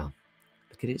detail.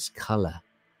 Look at its color.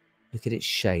 Look at its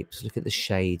shapes. Look at the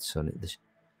shades on it,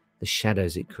 the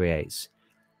shadows it creates.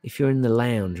 If you're in the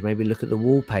lounge, maybe look at the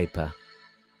wallpaper.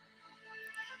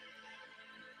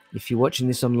 If you're watching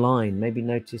this online, maybe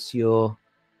notice your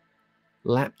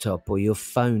laptop or your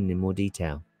phone in more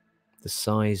detail. The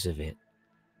size of it,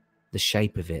 the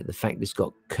shape of it, the fact it's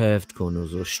got curved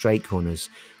corners or straight corners,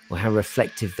 or how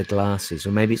reflective the glass is,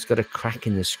 or maybe it's got a crack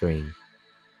in the screen.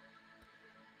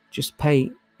 Just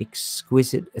pay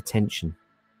exquisite attention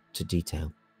to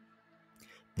detail.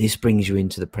 This brings you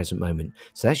into the present moment.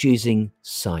 So that's using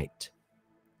sight.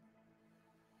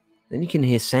 Then you can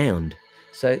hear sound.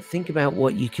 So think about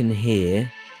what you can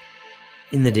hear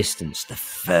in the distance, the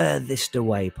furthest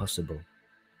away possible.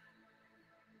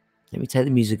 Let me take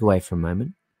the music away for a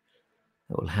moment.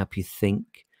 That will help you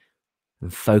think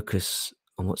and focus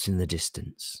on what's in the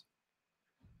distance.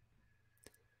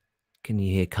 Can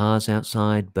you hear cars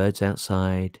outside, birds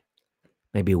outside?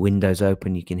 Maybe a window's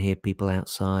open, you can hear people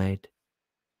outside.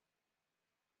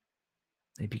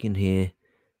 Maybe you can hear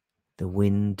the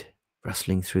wind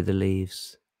rustling through the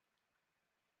leaves.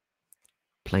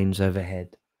 Planes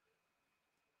overhead.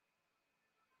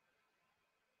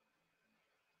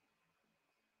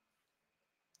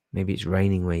 Maybe it's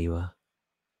raining where you are.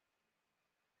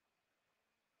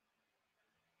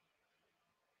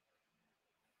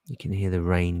 You can hear the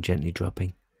rain gently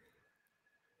dropping.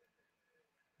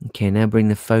 Okay, now bring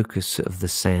the focus of the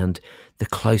sound, the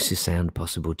closest sound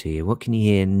possible to you. What can you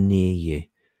hear near you?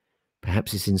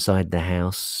 Perhaps it's inside the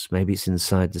house. Maybe it's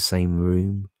inside the same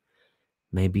room.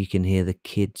 Maybe you can hear the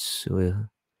kids or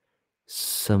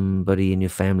somebody in your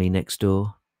family next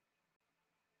door.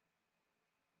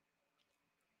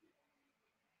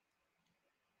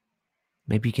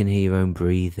 Maybe you can hear your own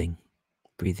breathing,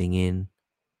 breathing in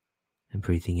and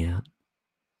breathing out.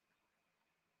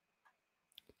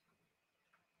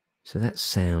 So that's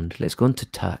sound. Let's go on to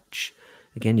touch.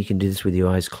 Again, you can do this with your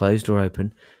eyes closed or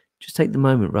open. Just take the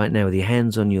moment right now with your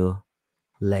hands on your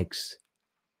legs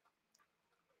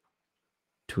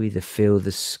to either feel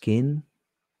the skin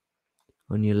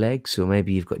on your legs, or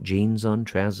maybe you've got jeans on,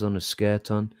 trousers on, a skirt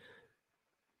on.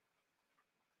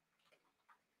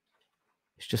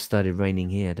 It's just started raining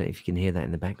here. I don't know if you can hear that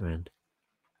in the background.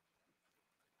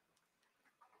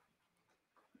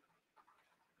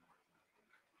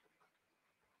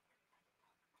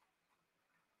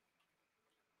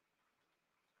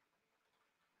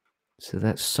 So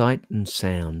that's sight and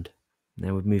sound.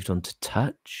 Now we've moved on to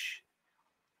touch.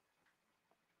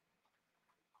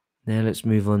 Now let's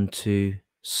move on to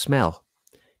smell.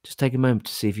 Just take a moment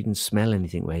to see if you can smell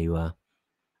anything where you are.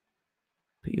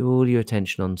 Put all your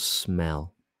attention on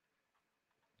smell.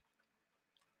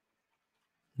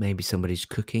 Maybe somebody's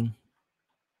cooking.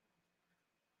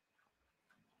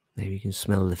 Maybe you can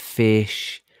smell the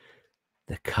fish,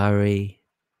 the curry,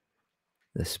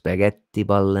 the spaghetti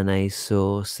bolognese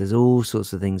sauce. There's all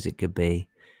sorts of things it could be.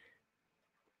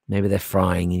 Maybe they're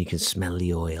frying and you can smell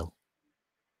the oil.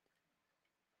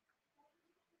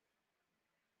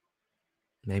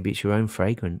 Maybe it's your own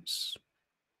fragrance.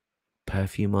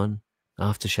 Perfume on,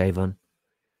 aftershave on.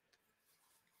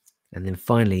 And then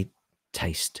finally,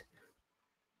 taste.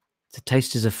 The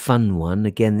taste is a fun one.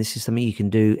 Again, this is something you can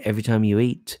do every time you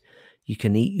eat. You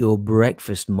can eat your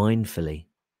breakfast mindfully.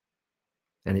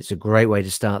 And it's a great way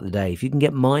to start the day. If you can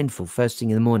get mindful first thing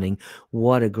in the morning,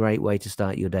 what a great way to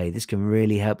start your day. This can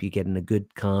really help you get in a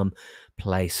good, calm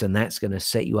place. And that's going to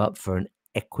set you up for an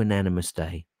equanimous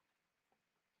day.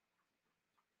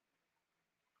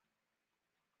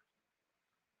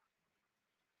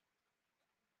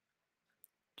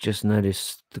 Just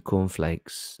notice the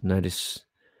cornflakes. Notice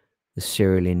the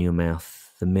cereal in your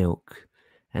mouth, the milk.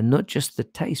 And not just the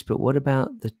taste, but what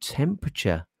about the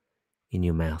temperature in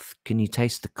your mouth? Can you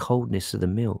taste the coldness of the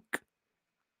milk?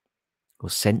 Or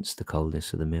sense the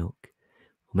coldness of the milk?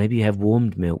 Or maybe you have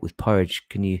warmed milk with porridge.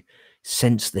 Can you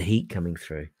sense the heat coming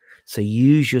through? So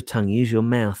use your tongue, use your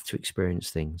mouth to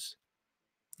experience things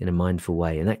in a mindful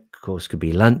way. And that, of course, could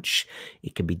be lunch.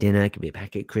 It could be dinner. It could be a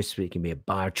packet of crisps. It can be a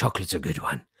bar. Chocolate's a good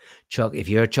one. If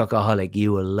you're a chocoholic,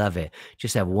 you will love it.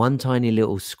 Just have one tiny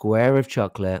little square of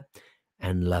chocolate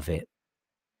and love it.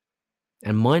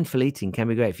 And mindful eating can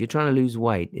be great. If you're trying to lose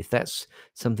weight, if that's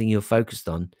something you're focused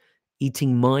on,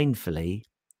 eating mindfully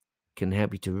can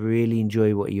help you to really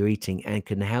enjoy what you're eating and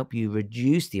can help you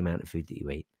reduce the amount of food that you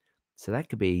eat. So that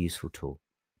could be a useful tool.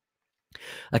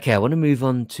 Okay, I want to move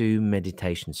on to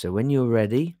meditation. So when you're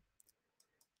ready,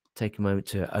 take a moment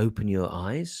to open your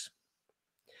eyes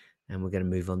and we're going to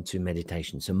move on to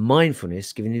meditation. So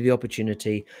mindfulness, giving you the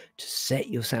opportunity to set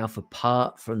yourself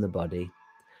apart from the body,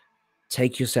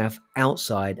 take yourself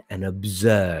outside and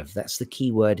observe. That's the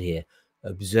key word here.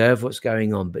 Observe what's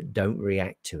going on, but don't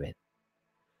react to it.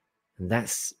 And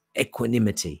that's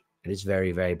equanimity at its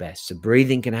very, very best. So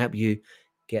breathing can help you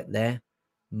get there.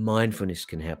 Mindfulness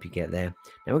can help you get there.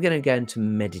 Now we're going to go into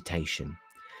meditation.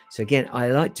 So again, I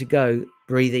like to go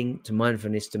breathing to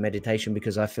mindfulness to meditation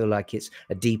because I feel like it's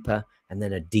a deeper and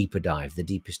then a deeper dive. The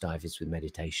deepest dive is with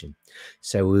meditation.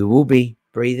 So we will be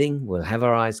breathing. We'll have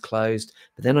our eyes closed,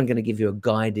 but then I'm going to give you a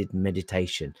guided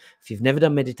meditation. If you've never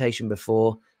done meditation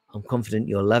before, I'm confident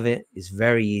you'll love it. It's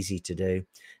very easy to do.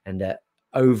 And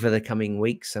over the coming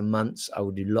weeks and months, I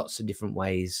will do lots of different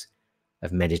ways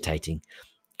of meditating.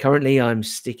 Currently, I'm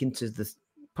sticking to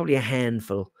probably a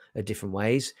handful of different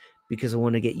ways because I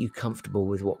want to get you comfortable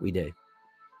with what we do.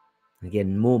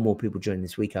 Again, more and more people join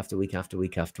this week after week after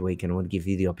week after week, and I want to give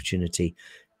you the opportunity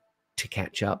to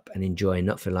catch up and enjoy and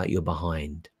not feel like you're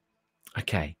behind.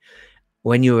 Okay,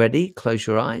 when you're ready, close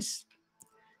your eyes,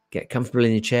 get comfortable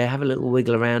in your chair, have a little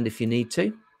wiggle around if you need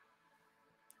to.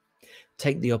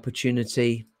 Take the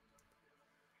opportunity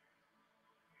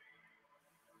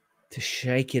to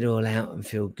shake it all out and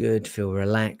feel good, feel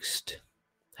relaxed.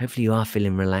 Hopefully you are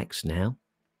feeling relaxed now.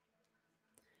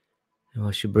 And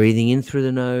whilst you're breathing in through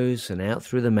the nose and out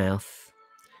through the mouth,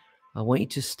 I want you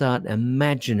to start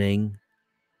imagining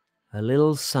a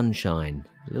little sunshine,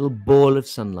 a little ball of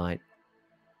sunlight,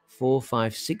 4,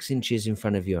 5, 6 inches in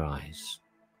front of your eyes.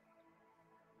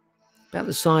 About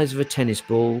the size of a tennis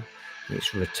ball,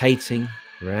 it's rotating,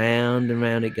 round and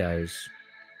round it goes.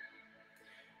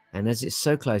 And as it's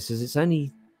so close, as it's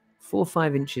only 4,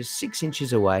 5 inches, 6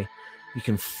 inches away, you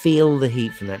can feel the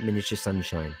heat from that miniature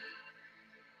sunshine.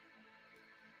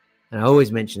 And I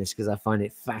always mention this because I find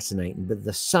it fascinating, but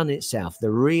the sun itself, the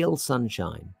real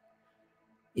sunshine,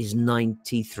 is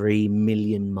 93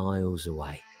 million miles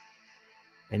away.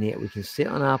 And yet we can sit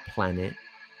on our planet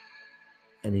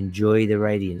and enjoy the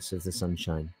radiance of the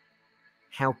sunshine.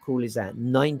 How cool is that?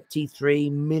 93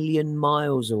 million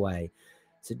miles away.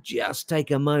 So just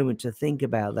take a moment to think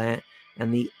about that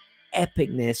and the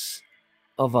epicness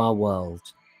of our world.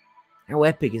 How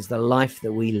epic is the life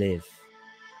that we live?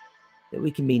 That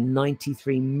we can be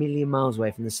 93 million miles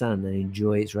away from the sun and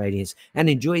enjoy its radiance and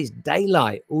enjoy its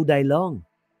daylight all day long.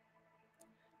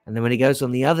 And then when it goes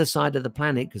on the other side of the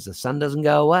planet, because the sun doesn't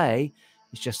go away,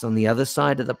 it's just on the other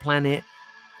side of the planet,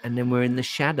 and then we're in the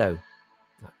shadow,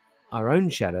 our own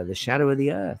shadow, the shadow of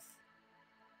the earth.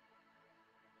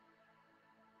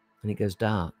 And it goes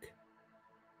dark.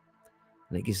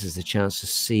 And it gives us a chance to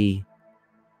see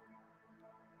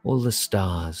all the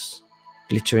stars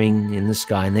glittering in the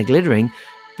sky. And they're glittering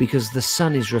because the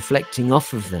sun is reflecting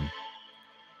off of them.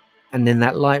 And then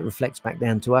that light reflects back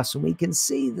down to us, and we can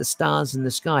see the stars in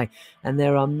the sky. And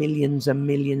there are millions and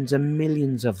millions and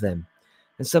millions of them.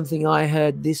 And something I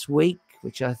heard this week,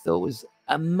 which I thought was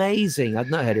amazing,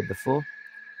 I'd not heard it before.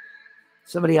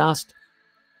 Somebody asked,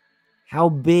 how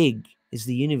big is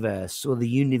the universe, or the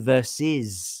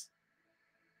universes?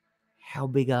 How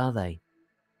big are they?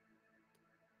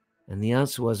 And the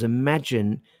answer was,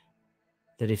 imagine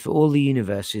that if all the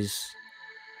universes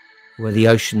were the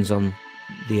oceans on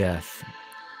the earth,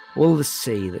 all the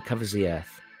sea that covers the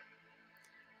earth,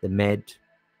 the Med,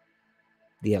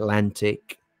 the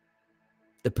Atlantic,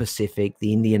 the Pacific,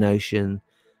 the Indian Ocean,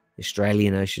 the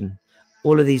Australian Ocean,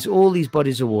 all these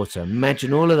bodies of water,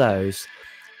 imagine all of those.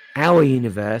 Our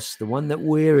universe, the one that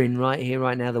we're in right here,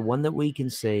 right now, the one that we can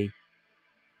see,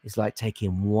 is like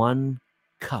taking one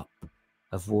cup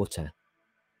of water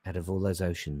out of all those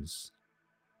oceans.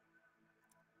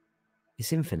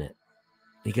 It's infinite.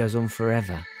 It goes on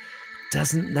forever.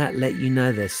 Doesn't that let you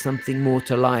know there's something more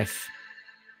to life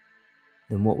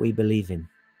than what we believe in?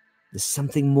 There's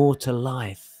something more to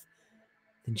life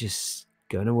than just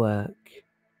going to work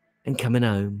and coming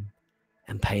home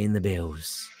and paying the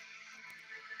bills.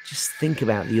 Just think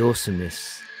about the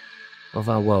awesomeness of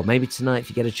our world. Maybe tonight, if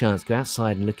you get a chance, go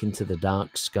outside and look into the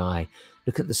dark sky.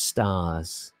 Look at the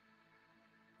stars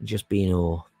and just be in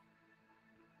awe.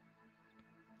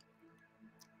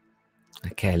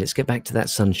 Okay, let's get back to that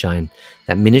sunshine,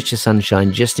 that miniature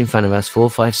sunshine just in front of us, 4,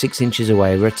 5, 6 inches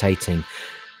away, rotating.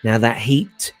 Now that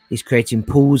heat is creating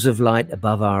pools of light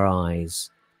above our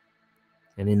eyes.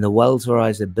 And in the world's our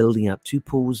eyes are building up 2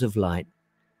 pools of light.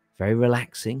 Very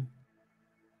relaxing.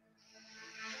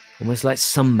 Almost like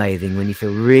sunbathing when you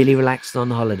feel really relaxed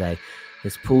on holiday.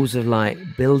 There's pools of light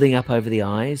building up over the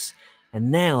eyes.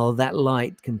 And now that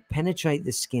light can penetrate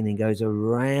the skin and goes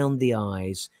around the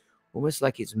eyes, almost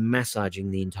like it's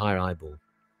massaging the entire eyeball.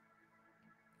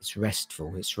 It's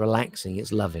restful, it's relaxing,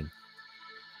 it's loving.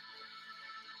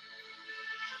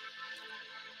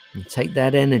 And take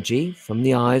that energy from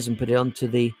the eyes and put it onto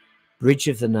the bridge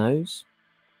of the nose.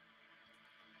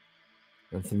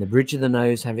 And from the bridge of the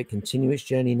nose, have it continue its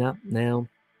journey up now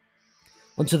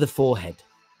onto the forehead.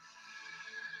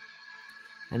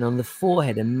 And on the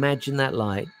forehead, imagine that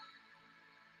light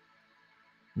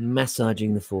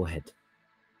massaging the forehead.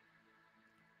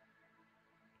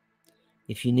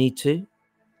 If you need to,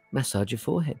 massage your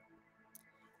forehead.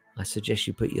 I suggest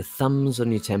you put your thumbs on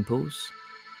your temples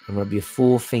and rub your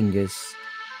 4 fingers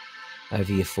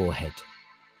over your forehead.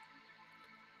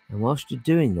 And whilst you're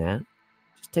doing that,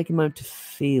 just take a moment to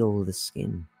feel the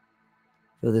skin.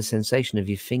 Feel the sensation of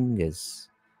your fingers.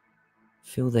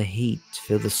 Feel the heat,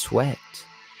 feel the sweat.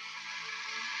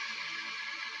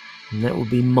 And that will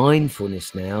be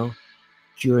mindfulness now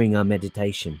during our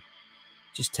meditation.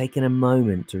 Just taking a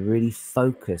moment to really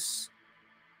focus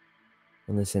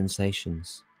on the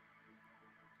sensations.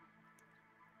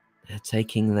 Now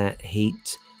taking that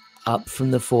heat up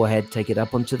from the forehead, take it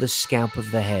up onto the scalp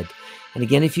of the head. And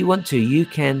again, if you want to, you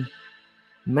can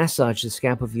massage the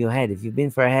scalp of your head. If you've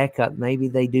been for a haircut, maybe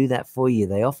they do that for you.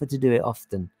 They offer to do it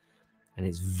often, and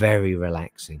it's very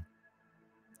relaxing.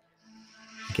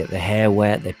 You get the hair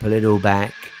wet, they pull it all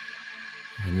back,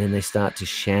 and then they start to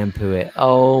shampoo it.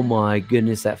 Oh my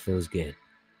goodness, that feels good.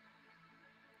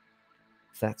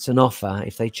 If that's an offer,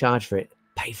 if they charge for it,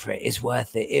 pay for it. It's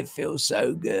worth it. It feels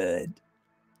so good.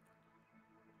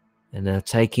 And now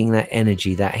taking that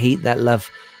energy, that heat, that love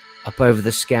up over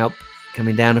the scalp,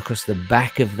 coming down across the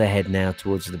back of the head now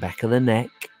towards the back of the neck.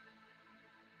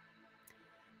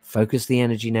 Focus the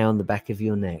energy now on the back of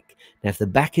your neck. Now, if the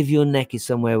back of your neck is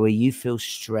somewhere where you feel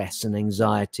stress and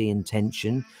anxiety and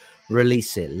tension,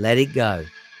 release it. Let it go.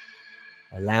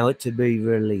 Allow it to be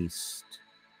released.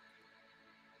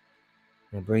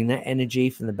 Now bring that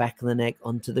energy from the back of the neck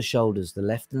onto the shoulders, the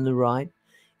left and the right.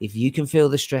 If you can feel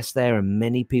the stress there, and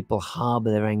many people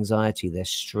harbor their anxiety, their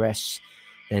stress,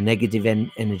 their negative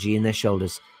energy in their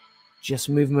shoulders, just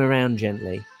move them around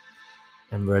gently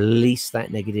and release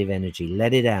that negative energy.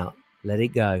 Let it out. Let it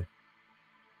go.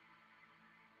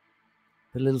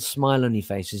 Put a little smile on your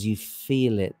face as you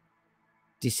feel it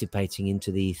dissipating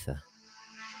into the ether.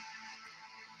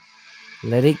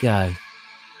 Let it go.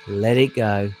 Let it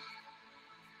go.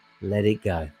 Let it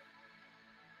go.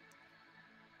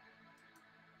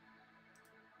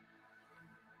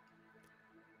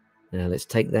 Now let's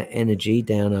take that energy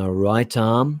down our right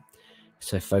arm.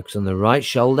 So focus on the right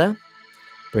shoulder.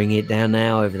 Bring it down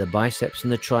now over the biceps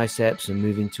and the triceps and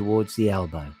moving towards the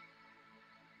elbow.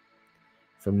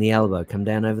 From the elbow, come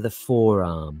down over the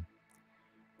forearm.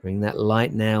 Bring that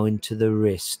light now into the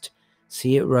wrist.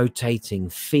 See it rotating.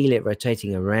 Feel it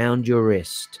rotating around your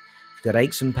wrist. If you've got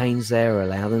aches and pains there,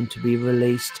 allow them to be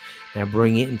released. Now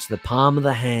bring it into the palm of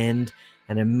the hand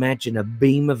and imagine a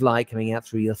beam of light coming out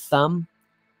through your thumb,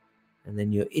 and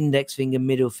then your index finger,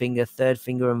 middle finger, third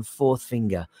finger, and fourth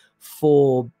finger.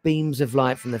 4 beams of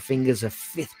light from the fingers, a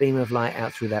 5th beam of light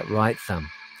out through that right thumb.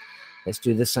 Let's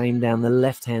do the same down the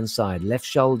left-hand side. Left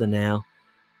shoulder now,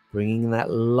 bringing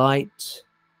that light,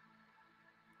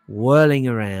 whirling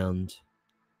around,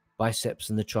 biceps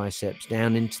and the triceps,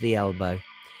 down into the elbow.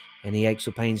 Any aches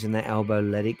or pains in that elbow,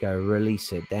 let it go,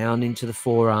 release it. Down into the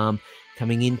forearm,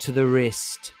 coming into the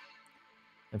wrist.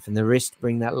 And from the wrist,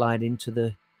 bring that light into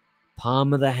the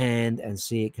palm of the hand and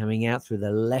see it coming out through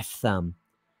the left thumb.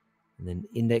 And then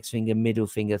index finger, middle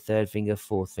finger, third finger,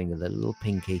 fourth finger, the little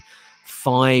pinky.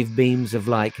 5 beams of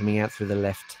light coming out through the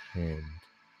left hand.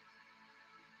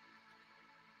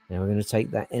 Now we're going to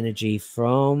take that energy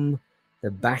from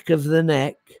the back of the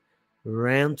neck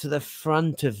round to the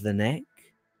front of the neck.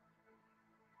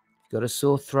 Got a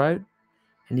sore throat?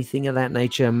 Anything of that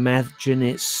nature, imagine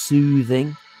it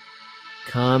soothing,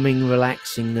 calming,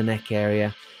 relaxing the neck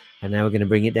area. And now we're going to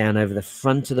bring it down over the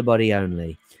front of the body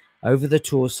only, over the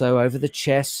torso, over the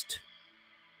chest.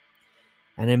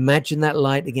 And imagine that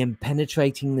light again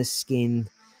penetrating the skin,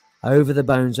 over the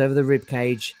bones, over the rib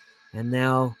cage, and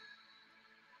now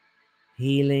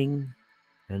healing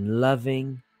and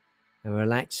loving and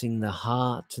relaxing the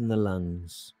heart and the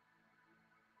lungs.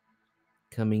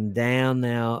 Coming down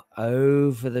now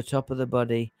over the top of the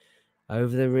body,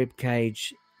 over the rib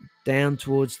cage, down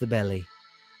towards the belly.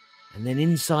 And then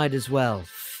inside as well.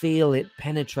 Feel it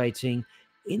penetrating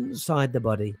inside the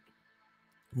body,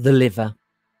 the liver,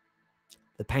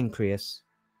 the pancreas.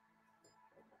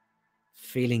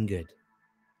 Feeling good.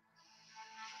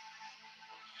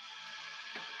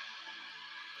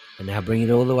 And now bring it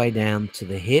all the way down to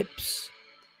the hips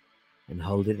and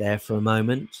hold it there for a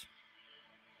moment.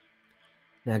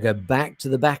 Now go back to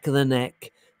the back of the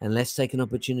neck and let's take an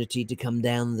opportunity to come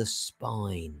down the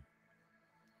spine,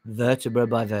 vertebra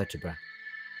by vertebra,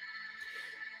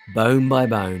 bone by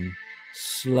bone,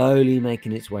 slowly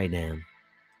making its way down.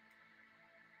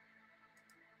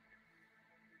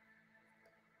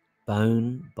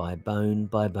 Bone by bone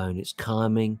by bone. It's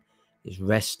calming, it's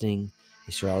resting,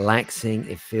 it's relaxing,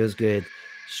 it feels good.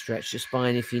 Stretch your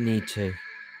spine if you need to.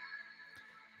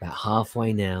 About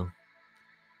halfway now.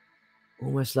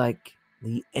 Almost like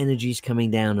the energy's coming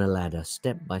down a ladder,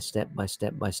 step by step by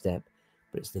step by step,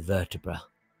 but it's the vertebra.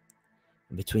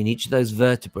 And between each of those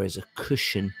vertebrae is a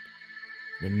cushion.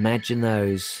 And imagine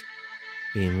those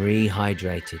being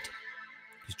rehydrated.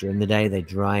 Because during the day they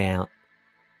dry out.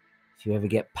 If you ever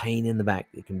get pain in the back,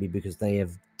 it can be because they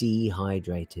have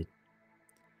dehydrated.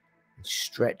 And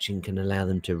stretching can allow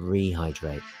them to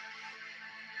rehydrate.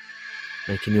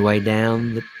 Making your way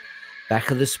down the back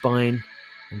of the spine.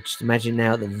 And just imagine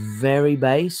now at the very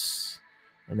base,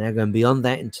 and now going beyond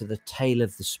that into the tail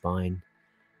of the spine.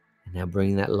 And now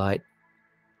bringing that light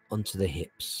onto the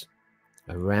hips,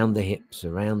 around the hips,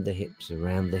 around the hips,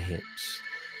 around the hips.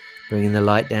 Bringing the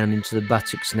light down into the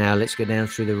buttocks now. Let's go down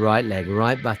through the right leg,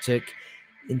 right buttock,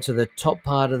 into the top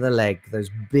part of the leg, those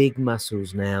big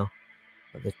muscles now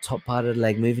at the top part of the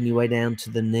leg, moving your way down to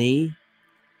the knee,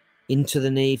 into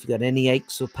the knee. If you've got any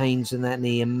aches or pains in that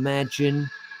knee, imagine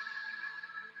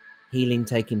healing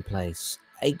taking place.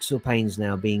 Aches or pains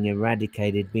now being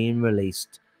eradicated, being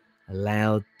released,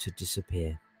 allowed to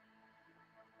disappear.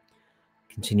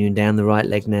 Continuing down the right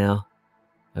leg now,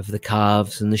 over the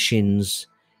calves and the shins,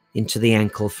 into the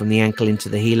ankle, from the ankle into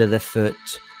the heel of the foot,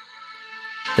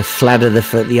 the flat of the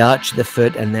foot, the arch of the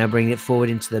foot, and now bring it forward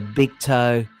into the big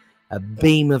toe, a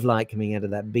beam of light coming out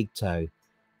of that big toe.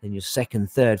 Then your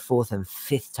second, third, fourth, and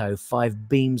fifth toe, 5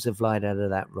 beams of light out of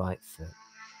that right foot.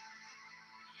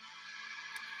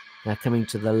 Now coming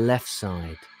to the left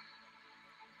side,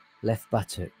 left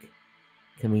buttock,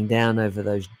 coming down over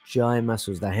those giant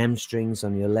muscles, the hamstrings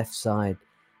on your left side,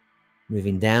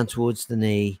 moving down towards the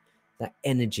knee, that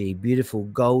energy, beautiful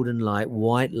golden light,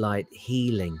 white light,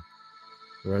 healing,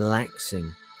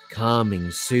 relaxing,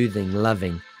 calming, soothing,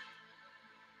 loving,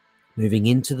 moving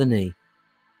into the knee.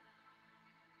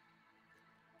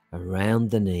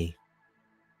 around the knee,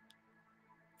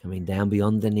 coming down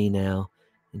beyond the knee now,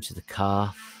 into the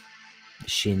calf, the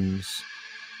shins,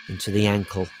 into the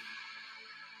ankle.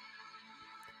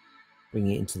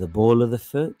 Bring it into the ball of the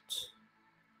foot.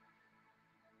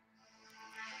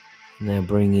 Now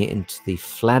bring it into the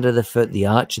flat of the foot, the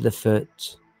arch of the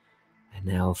foot. And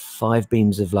now 5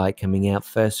 beams of light coming out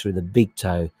first through the big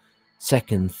toe,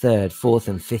 second, third, fourth,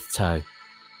 and fifth toe.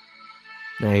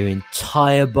 Now your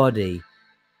entire body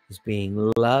is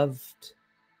being loved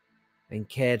and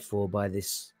cared for by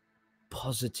this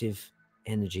positive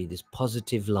energy, this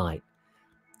positive light.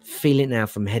 Feel it now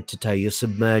from head to toe. You're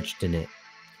submerged in it.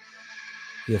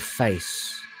 Your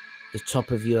face, the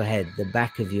top of your head, the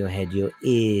back of your head, your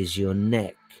ears, your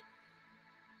neck,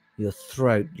 your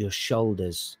throat, your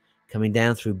shoulders, coming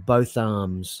down through both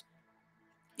arms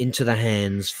into the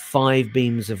hands. 5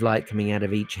 beams of light coming out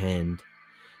of each hand,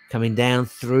 coming down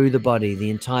through the body, the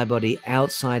entire body,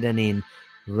 outside and in,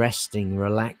 resting,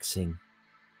 relaxing,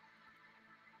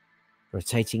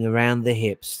 rotating around the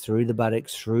hips, through the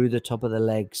buttocks, through the top of the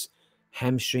legs,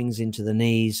 hamstrings into the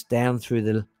knees, down through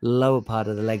the lower part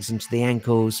of the legs into the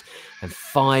ankles, and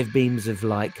 5 beams of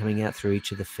light coming out through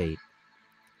each of the feet.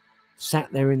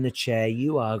 Sat there in the chair,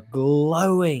 you are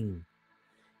glowing.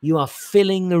 You are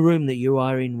filling the room that you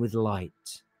are in with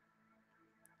light.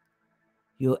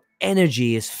 Your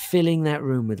energy is filling that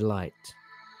room with light.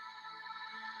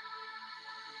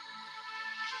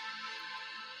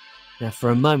 Now, for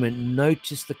a moment,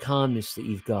 notice the calmness that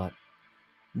you've got.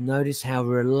 Notice how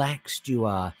relaxed you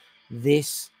are.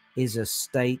 This is a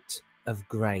state of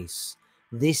grace.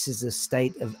 This is a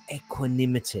state of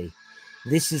equanimity.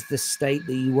 This is the state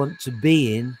that you want to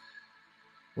be in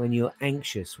when you're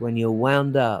anxious, when you're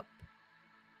wound up,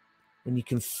 when you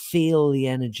can feel the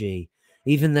energy,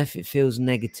 even if it feels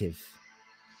negative.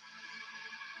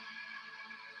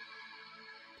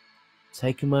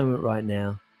 Take a moment right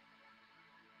now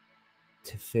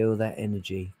to feel that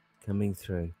energy coming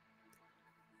through.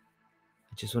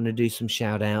 I just want to do some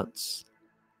shout outs,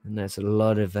 and there's a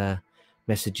lot of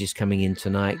messages coming in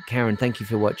tonight. Karen, thank you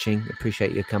for watching.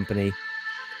 Appreciate your company.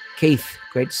 Keith,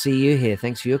 great to see you here.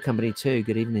 Thanks for your company too.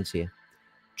 Good evening to you.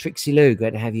 Trixie Lou,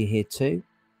 great to have you here too.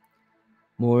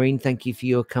 Maureen, thank you for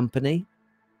your company.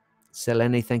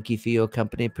 Selene, thank you for your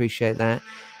company. Appreciate that.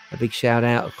 A big shout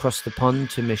out across the pond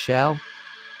to Michelle.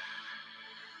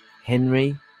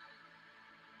 Henry.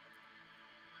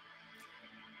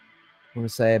 I want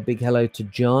to say a big hello to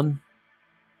John.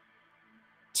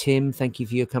 Tim, thank you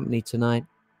for your company tonight.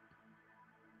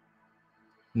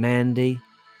 Mandy,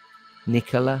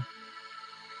 Nicola,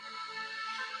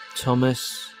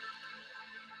 Thomas,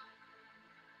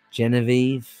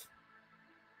 Genevieve,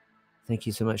 thank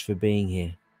you so much for being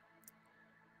here.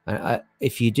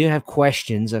 If you do have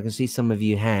questions, I can see some of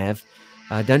you have.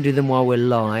 Don't do them while we're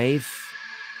live,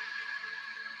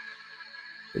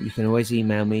 but you can always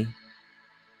email me,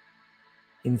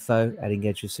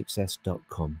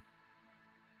 info@engagewithsuccess.com.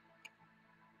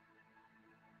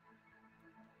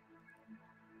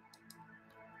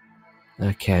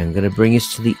 Okay, I'm going to bring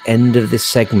us to the end of this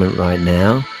segment right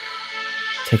now.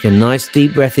 Take a nice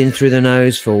deep breath in through the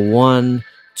nose for 1,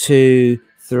 2,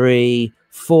 3,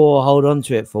 4. Hold on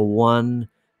to it for 1,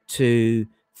 2,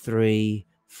 3,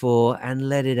 4, and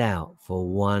let it out for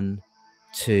 1,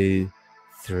 2,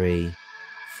 3,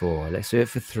 4. Let's do it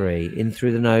for 3. In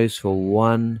through the nose for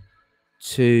 1,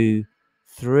 2,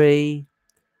 3.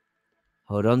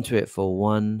 Hold on to it for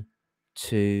 1,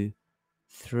 2,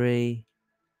 3.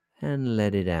 And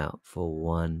let it out for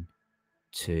 1,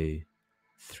 2,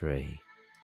 3.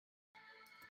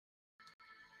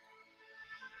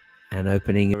 And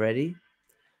opening already.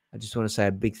 I just want to say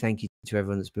a big thank you to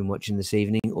everyone that's been watching this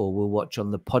evening or will watch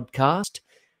on the podcast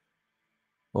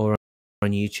or on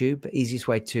YouTube. The easiest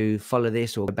way to follow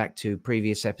this or go back to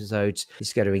previous episodes is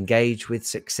to go to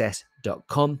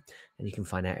engagewithsuccess.com and you can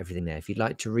find out everything there. If you'd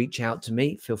like to reach out to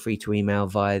me, feel free to email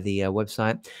via the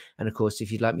website. And of course,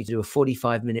 if you'd like me to do a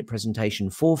 45-minute presentation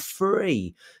for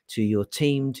free to your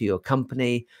team, to your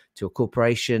company, to a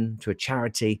corporation, to a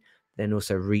charity, then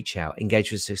also reach out,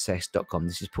 engagewithsuccess.com.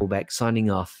 This is Paul Beck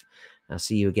signing off. I'll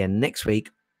see you again next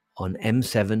week on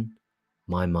M7,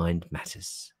 My Mind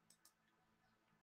Matters.